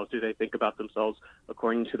themselves? Do they think about themselves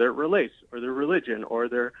according to their race or their religion or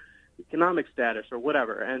their economic status or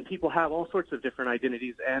whatever? And people have all sorts of different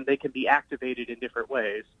identities, and they can be activated in different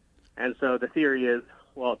ways. And so the theory is,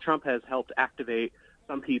 well, Trump has helped activate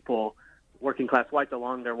some people, working class whites,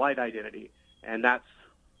 along their white identity. And that's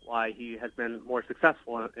why he has been more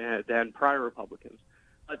successful than prior Republicans.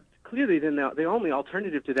 But clearly, then the only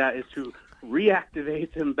alternative to that is to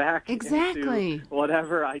reactivate them back into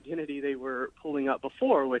whatever identity they were pulling up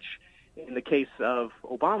before, which in the case of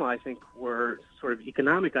Obama, I think were sort of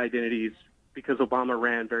economic identities, because Obama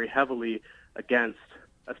ran very heavily against,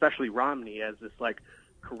 especially Romney, as this like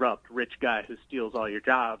corrupt rich guy who steals all your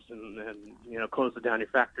jobs and closes down your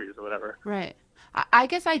factories or whatever. Right. I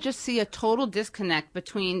guess I just see a total disconnect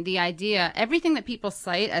between the idea, everything that people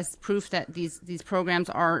cite as proof that these programs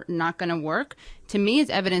are not going to work, to me is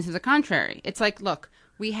evidence of the contrary. It's like, look,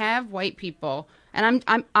 we have white people, and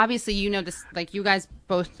I'm obviously, this, like, you guys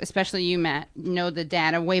both, especially you, Matt, know the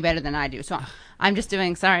data way better than I do. So I'm just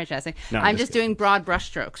doing, sorry, Jesse, I'm just doing broad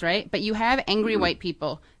brushstrokes, right? But you have angry white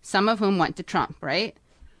people, some of whom went to Trump, right?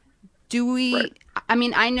 Do we? Right. I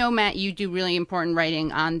mean, I know, Matt, you do really important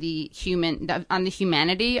writing on the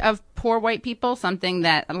humanity of poor white people, something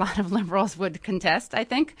that a lot of liberals would contest, I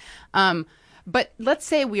think. But let's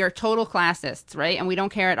say we are total classists, right? And we don't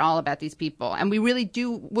care at all about these people. And we really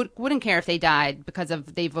wouldn't care if they died because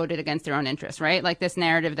they voted against their own interests, right? Like this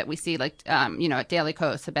narrative that we see, like, at Daily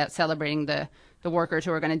Kos about celebrating the workers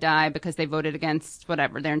who are going to die because they voted against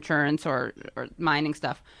whatever, their insurance or mining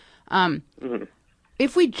stuff.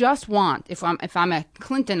 If we just want, if I'm a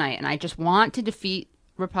Clintonite and I just want to defeat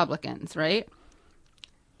Republicans, right?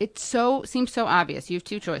 It seems so obvious. You have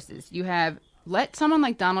two choices. You have let someone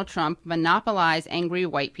like Donald Trump monopolize angry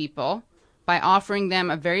white people by offering them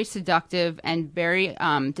a very seductive and very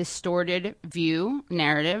distorted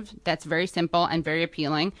narrative that's very simple and very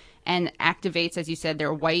appealing and activates, as you said,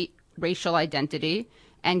 their white racial identity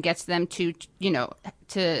and gets them to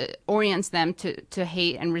orients them to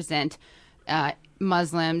hate and resent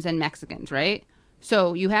Muslims and Mexicans, right?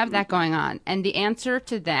 So you have that going on. And the answer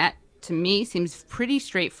to that, to me, seems pretty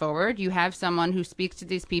straightforward. You have someone who speaks to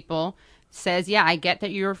these people, says, yeah, I get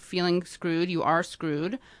that you're feeling screwed. You are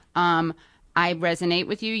screwed. I resonate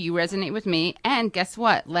with you. You resonate with me. And guess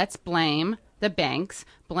what? Let's blame the banks,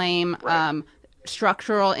 blame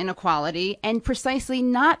structural inequality, and precisely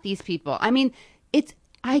not these people. I mean,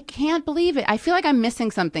 I can't believe it. I feel like I'm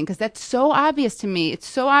missing something because that's so obvious to me. It's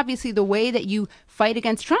so obviously the way that you fight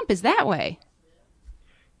against Trump is that way.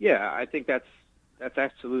 Yeah, I think that's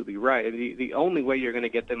absolutely right. The only way you're going to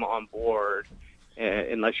get them on board,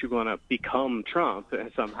 unless you're going to become Trump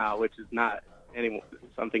somehow, which is not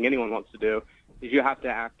something anyone wants to do, is you have to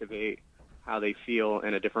activate how they feel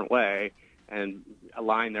in a different way and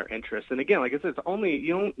align their interests. And again, like I said,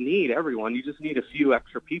 you don't need everyone. You just need a few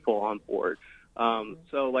extra people on board.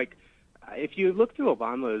 So, like, if you look through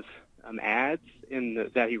Obama's ads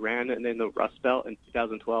that he ran in the Rust Belt in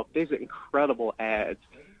 2012, there's incredible ads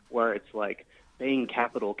where it's like Bain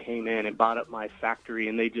Capital came in and bought up my factory,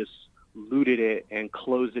 and they just looted it and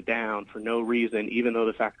closed it down for no reason, even though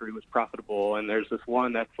the factory was profitable. And there's this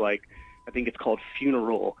one that's like, I think it's called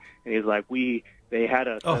Funeral, and he's like, they had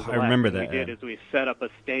us. Oh, I remember that. What we did is we set up a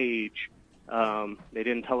stage. They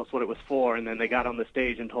didn't tell us what it was for, and then they got on the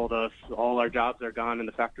stage and told us all our jobs are gone and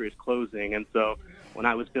the factory is closing. And so when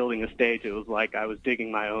I was building a stage, it was like I was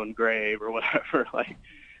digging my own grave or whatever. Like,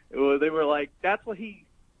 they were like, that's what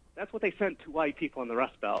they sent to white people in the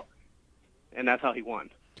Rust Belt, and that's how he won.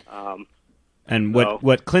 And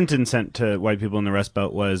what Clinton sent to white people in the Rust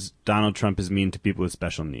Belt was Donald Trump is mean to people with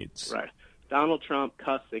special needs. Right. Donald Trump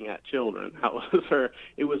cussing at children. That was her.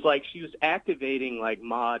 It was like she was activating like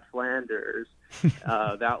Maud Flanders.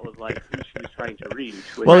 That was like who she was trying to reach.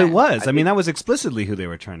 Well, it was. I mean, that was explicitly who they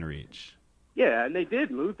were trying to reach. Yeah, and they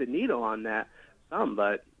did move the needle on that some,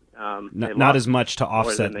 but not as much to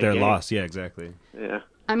offset their loss. Yeah, exactly. Yeah.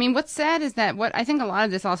 I mean, what's sad is that I think a lot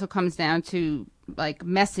of this also comes down to like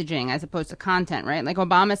messaging as opposed to content, right? Like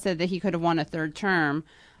Obama said that he could have won a third term.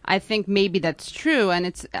 I think maybe that's true,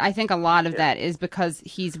 and I think a lot of that is because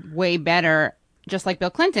he's way better, just like Bill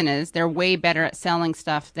Clinton is. They're way better at selling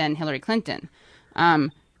stuff than Hillary Clinton.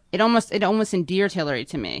 It almost endeared Hillary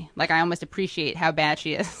to me. Like I almost appreciate how bad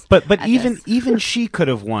she is. But even she could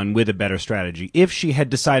have won with a better strategy if she had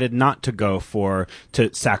decided not to go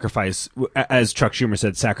to sacrifice, as Chuck Schumer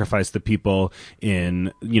said, sacrifice the people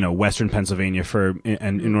in Western Pennsylvania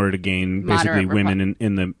in order to gain basically women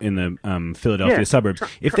in the Philadelphia suburbs.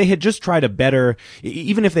 If they had just tried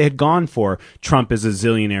even if they had gone for Trump is a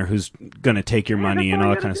zillionaire who's going to take your money and all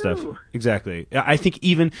that kind of stuff. Exactly. I think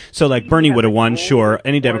even so, like Bernie would have won, sure.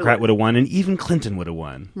 Any Democrat would have won, and even Clinton would have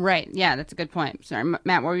won. Right. Yeah, that's a good point. Sorry, Matt,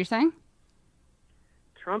 what were you saying?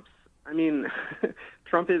 Trump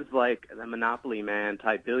is like the monopoly man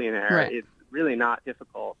type billionaire. Right. It's really not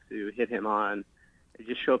difficult to hit him on. You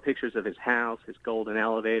just show pictures of his house, his golden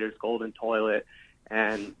elevators, golden toilet,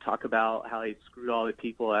 and talk about how he screwed all the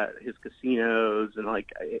people at his casinos. And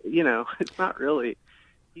it's not really...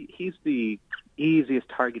 He's the easiest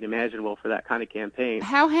target imaginable for that kind of campaign.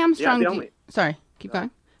 How hamstrung... Sorry, keep going.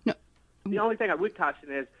 No. The only thing I would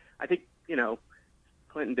caution is I think,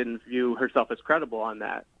 Clinton didn't view herself as credible on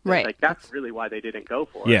that. Right. Like, that's really why they didn't go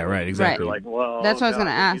for it. Yeah, right, exactly. Like, well, that's what I was going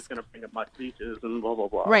to ask. He's going to bring up my speeches and blah, blah,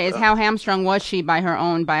 blah. Right, is how hamstrung was she by her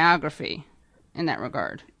own biography in that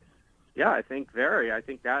regard? Yeah, I think very. I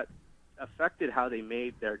think that affected how they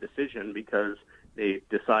made their decision because they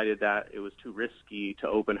decided that it was too risky to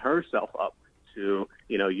open herself up to,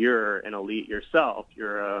 you're an elite yourself.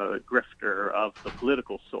 You're a grifter of the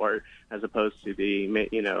political sort as opposed to the,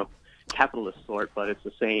 capitalist sort, but it's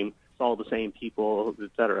all the same people, et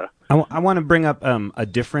cetera. I want to bring up a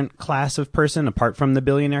different class of person apart from the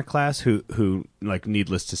billionaire class who like,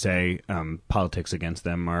 needless to say, politics against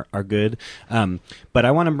them are good. But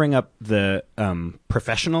I want to bring up the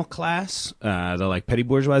professional class, the like petty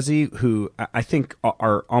bourgeoisie, who I think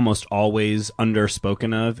are almost always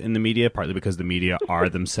underspoken of in the media, partly because the media are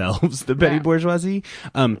themselves the petty bourgeoisie.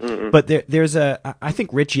 But there's I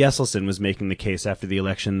think Rich Yesselson was making the case after the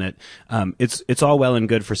election that it's all well and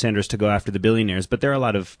good for Sanders to go after the billionaires, but there are a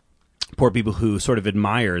lot of poor people who sort of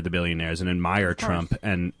admire the billionaires and admire Trump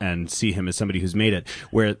and see him as somebody who's made it,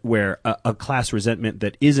 where a class resentment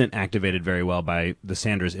that isn't activated very well by the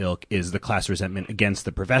Sanders ilk is the class resentment against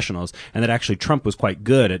the professionals, and that actually Trump was quite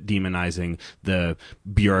good at demonizing the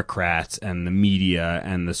bureaucrats and the media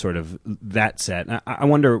and the sort of that set. I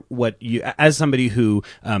wonder what you, as somebody who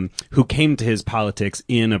came to his politics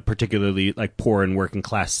in a particularly like poor and working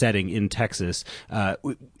class setting in Texas,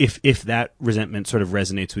 if that resentment sort of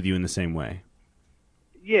resonates with you in the same way.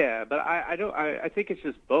 Yeah, but I think it's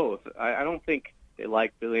just both. I don't think they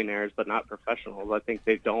like billionaires but not professionals. I think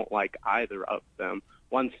they don't like either of them.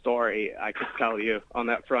 One story I could tell you on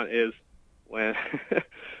that front is when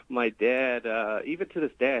my dad, even to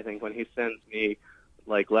this day, I think when he sends me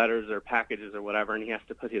like letters or packages or whatever, and he has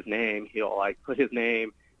to put his name, he'll like put his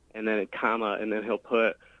name and then a comma, and then he'll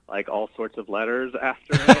put like all sorts of letters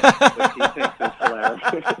after it, which he thinks is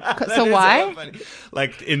hilarious. So why?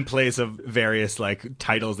 Like in place of various like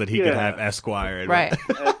titles that he could have, Esquire. Right.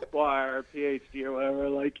 Esquire, PhD or whatever.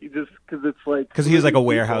 Like, you just, because it's like... Because he was like a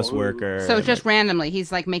warehouse worker. So just randomly,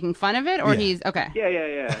 he's like making fun of it, or he's... Okay.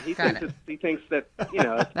 Yeah. He thinks that, you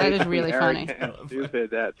know... That is really funny. And stupid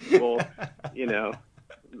that people, you know,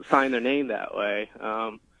 sign their name that way.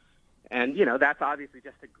 And, you know, that's obviously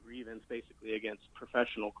just a grievance basically against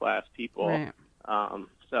professional class people. Right.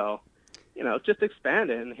 So, you know, just expand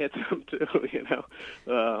it and hit them too, you know.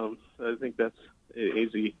 So I think that's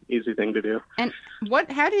an easy thing to do. And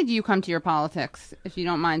how did you come to your politics, if you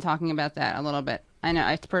don't mind talking about that a little bit? I know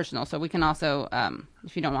it's personal, so we can also,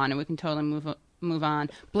 if you don't want to, we can totally move on.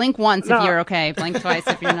 Blink once if you're okay. Blink twice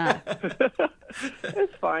if you're not.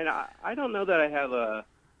 It's fine. I don't know that I have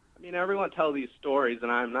I mean, everyone tells these stories,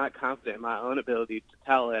 and I'm not confident in my own ability to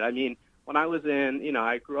tell it. I mean, when I was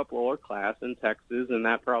I grew up lower class in Texas, and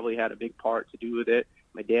that probably had a big part to do with it.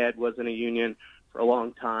 My dad was in a union for a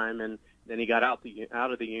long time, and then he got out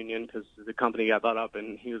of the union because the company got bought up,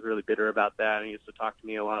 and he was really bitter about that, and he used to talk to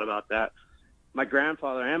me a lot about that. My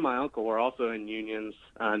grandfather and my uncle were also in unions,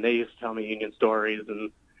 and they used to tell me union stories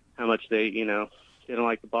and how much they, you know, didn't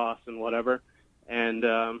like the boss and whatever. And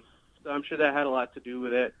so I'm sure that had a lot to do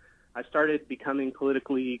with it. I started becoming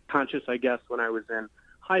politically conscious, I guess, when I was in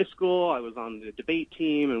high school. I was on the debate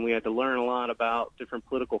team, and we had to learn a lot about different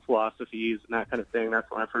political philosophies and that kind of thing. That's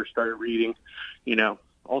when I first started reading, you know,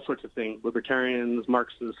 all sorts of things, libertarians,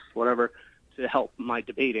 Marxists, whatever, to help my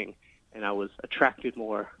debating. And I was attracted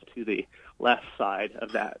more to the left side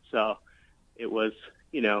of that. So it was,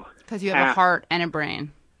 you know. Because you have a heart and a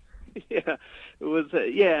brain. Yeah, it was,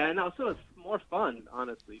 and also it's more fun,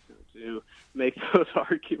 honestly, to make those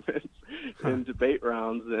arguments in debate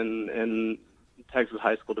rounds and Texas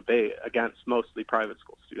high school debate against mostly private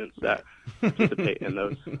school students that participate in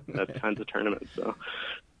those kinds of tournaments. So.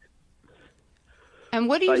 And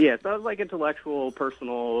what do you? So it was like intellectual,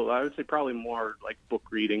 personal. I would say probably more like book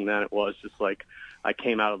reading than it was just like I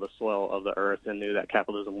came out of the soil of the earth and knew that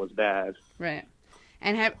capitalism was bad. Right.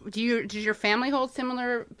 And does your family hold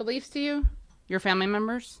similar beliefs to you? Your family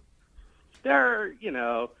members? They're, you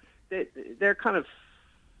know, they're kind of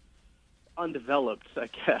undeveloped, I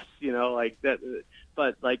guess, you know, like that.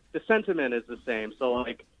 But like the sentiment is the same. So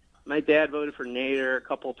like my dad voted for Nader a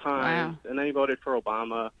couple times, and then he voted for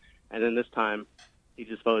Obama, and then this time he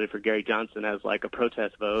just voted for Gary Johnson as like a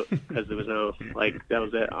protest vote because there was no like that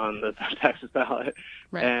was it on the Texas ballot.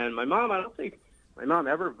 Right. And my mom, I don't think my mom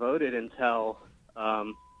ever voted until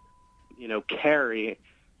you know, Kerry,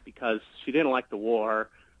 because she didn't like the war.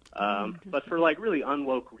 But for like really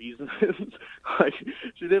unwoke reasons, like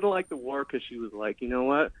she didn't like the war because she was like, you know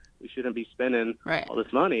what, we shouldn't be spending all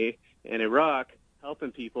this money in Iraq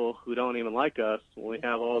helping people who don't even like us when we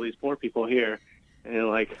have all these poor people here. And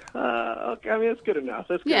you're like, okay, I mean, it's good enough.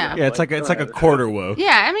 That's good enough. Yeah, it's like a quarter woke.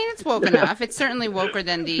 Yeah, I mean, it's woke enough. It's certainly woker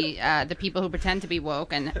than the people who pretend to be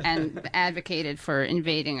woke and advocated for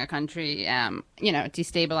invading a country, you know,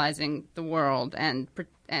 destabilizing the world and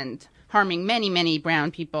harming many, many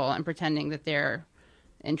brown people and pretending that their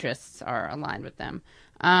interests are aligned with them.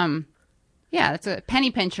 Yeah, that's a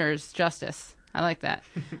penny pincher's justice. I like that.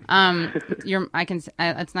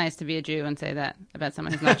 It's nice to be a Jew and say that about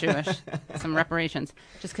someone who's not Jewish. Some reparations.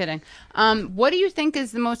 Just kidding. What do you think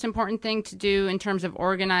is the most important thing to do in terms of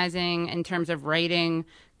organizing, in terms of writing?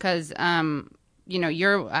 Because,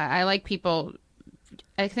 I like people.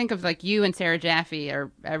 I think of like you and Sarah Jaffe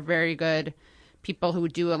are very good people who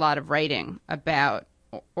do a lot of writing about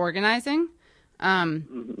organizing.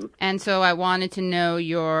 And so I wanted to know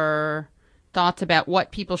your thoughts about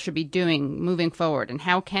what people should be doing moving forward, and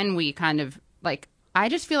how can we kind of like, I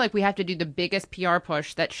just feel like we have to do the biggest PR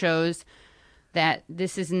push that shows that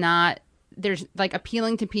this is not, there's like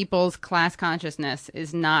appealing to people's class consciousness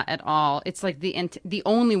is not at all. It's like the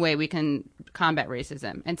only way we can combat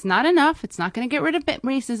racism. It's not enough. It's not going to get rid of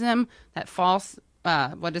racism, that false,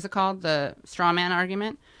 what is it called? The straw man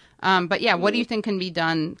argument. But yeah, what do you think can be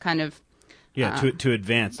done kind of? Yeah, to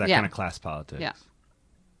advance that kind of class politics. Yeah.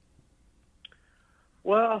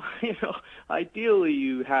 Well, ideally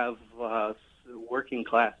you have a working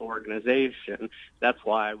class organization. That's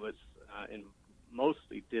why I was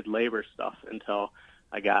mostly did labor stuff until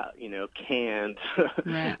I got, canned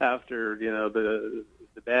after, the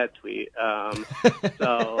bad tweet.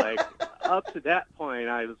 So like up to that point,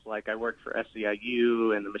 I was like, I worked for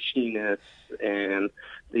SEIU and the machinists and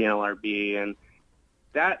the NLRB, and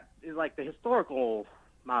that is like the historical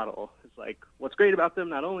model. It's like, what's great about them,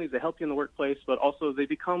 not only is they help you in the workplace, but also they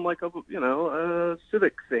become like a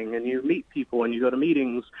civic thing, and you meet people and you go to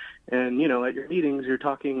meetings, and at your meetings you're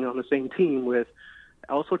talking on the same team with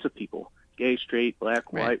all sorts of people, gay, straight,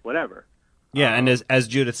 black, white, whatever. Yeah, and as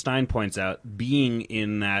Judith Stein points out, being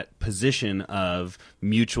in that position of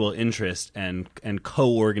mutual interest and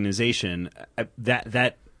co-organization,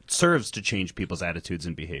 that serves to change people's attitudes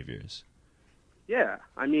and behaviors. Yeah,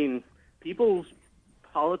 I mean, people's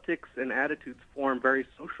politics and attitudes form very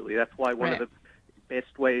socially. That's why one of the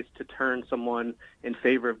best ways to turn someone in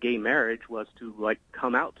favor of gay marriage was to like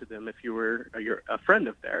come out to them if you're a friend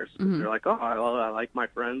of theirs. Mm-hmm. They're like, oh, I like my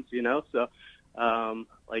friends, So,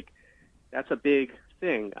 like, that's a big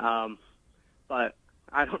thing. But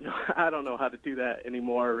I don't know how to do that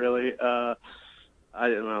anymore. Really, I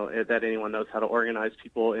don't know that anyone knows how to organize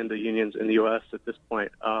people into unions in the U.S. at this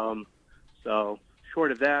point. So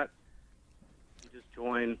short of that, you just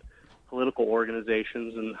join political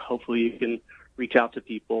organizations and hopefully you can reach out to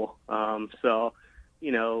people. So,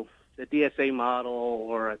 the DSA model,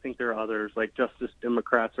 or I think there are others like Justice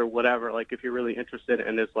Democrats or whatever, like if you're really interested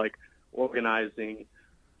in this, like organizing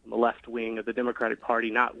the left wing of the Democratic Party,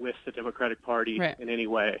 not with the Democratic Party in any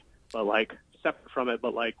way, but like separate from it,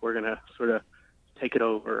 but like we're going to sort of take it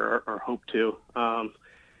over or hope to.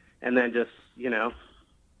 And then just,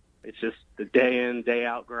 it's just the day in, day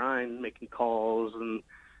out grind, making calls and,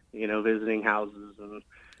 visiting houses and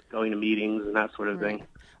going to meetings and that sort of thing.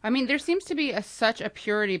 I mean, there seems to be such a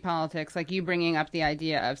purity politics, like you bringing up the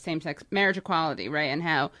idea of same-sex marriage equality, right? And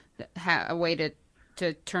how a way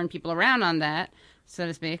to turn people around on that, so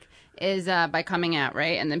to speak, is by coming out,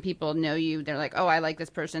 right? And then people know you. They're like, oh, I like this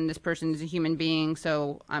person. This person is a human being,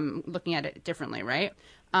 so I'm looking at it differently, right?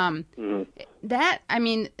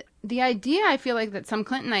 The idea I feel like that some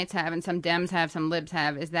Clintonites have and some Dems have, some Libs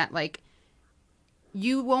have, is that like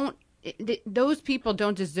those people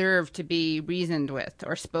don't deserve to be reasoned with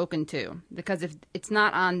or spoken to, because if it's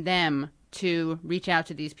not on them to reach out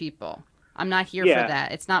to these people. I'm not here for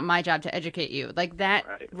that. It's not my job to educate you. Like that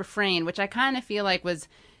refrain, which I kind of feel like was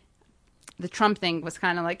the Trump thing, was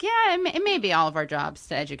kind of like, it may be all of our jobs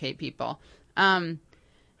to educate people. I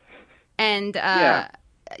mean,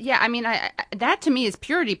 that to me is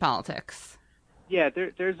purity politics. Yeah,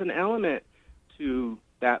 there's an element to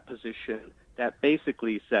that position that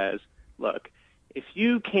basically says, look, if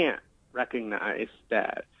you can't recognize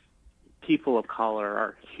that people of color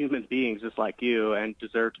are human beings just like you and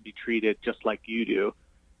deserve to be treated just like you do,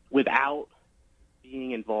 without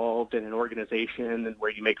being involved in an organization and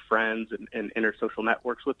where you make friends and enter social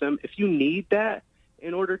networks with them, if you need that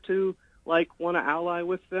in order to like want to ally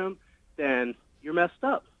with them, then you're messed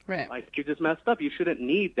up. Right. Like, you're just messed up. You shouldn't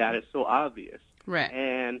need that. It's so obvious. Right.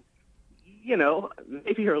 And,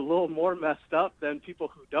 maybe you're a little more messed up than people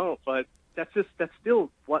who don't, but that's still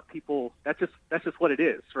what people, that's just what it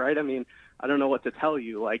is, right? I mean, I don't know what to tell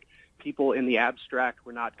you. Like, people in the abstract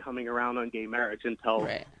were not coming around on gay marriage until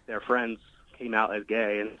their friends came out as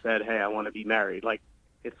gay and said, hey, I want to be married. Like,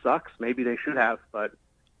 it sucks. Maybe they should have, but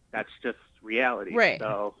that's just reality. Right.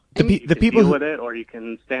 So the people deal with it, or you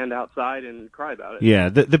can stand outside and cry about it. Yeah.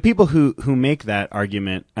 The people who make that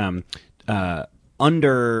argument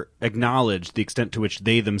under acknowledge the extent to which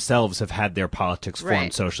they themselves have had their politics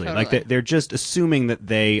formed socially. Totally. Like they're just assuming that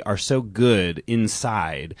they are so good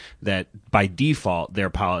inside that by default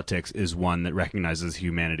their politics is one that recognizes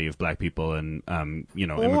humanity of black people and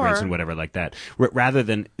immigrants and whatever like that, rather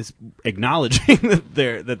than acknowledging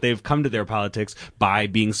that they've come to their politics by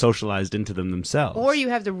being socialized into them themselves. Or you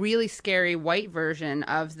have the really scary white version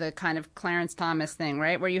of the kind of Clarence Thomas thing,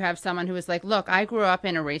 right, where you have someone who is like, look, I grew up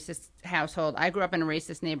in a racist household, I grew up in a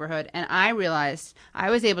racist neighborhood, and I was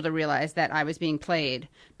able to realize that I was being played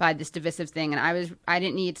by this divisive thing, and I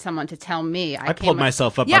didn't need someone to tell me. I pulled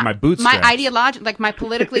myself up by my bootstraps. My ideology, like my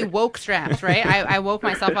politically woke straps, right? I woke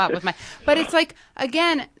myself up with but it's like,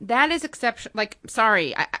 again, that is exception. Like,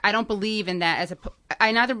 sorry, I don't believe in that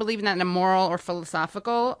I neither believe in that in a moral or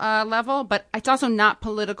philosophical level, but it's also not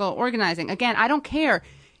political organizing. Again, I don't care.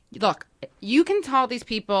 Look, you can call these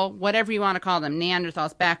people whatever you want to call them,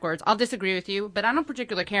 Neanderthals, backwards. I'll disagree with you, but I don't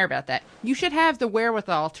particularly care about that. You should have the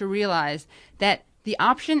wherewithal to realize that the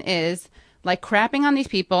option is like crapping on these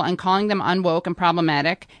people and calling them unwoke and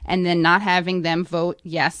problematic and then not having them vote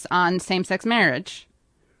yes on same-sex marriage.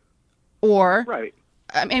 Or, right.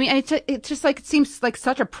 I mean, it's just like, it seems like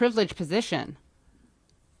such a privileged position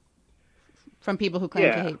from people who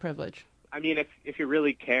claim to hate privilege. I mean, if you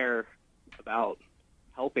really care about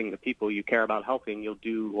helping the people you care about helping, you'll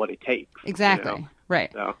do what it takes. Exactly.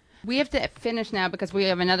 Right. So. We have to finish now because we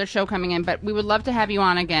have another show coming in, but we would love to have you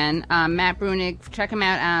on again. Matt Bruenig, check him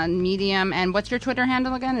out on Medium. And what's your Twitter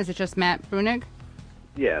handle again? Is it just Matt Bruenig?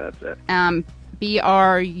 Yeah, that's it.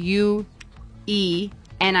 BRUENIG.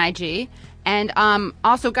 And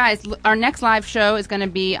also, guys, our next live show is going to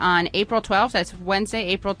be on April 12th. That's Wednesday,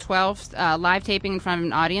 April 12th, live taping in front of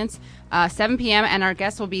an audience, 7 p.m. And our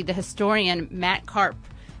guest will be the historian, Matt Karp.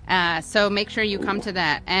 So make sure you come to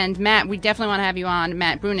that. And Matt, we definitely want to have you on.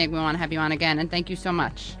 Matt Bruenig, we want to have you on again. And thank you so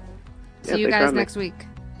much. See you guys next week.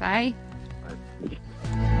 Bye.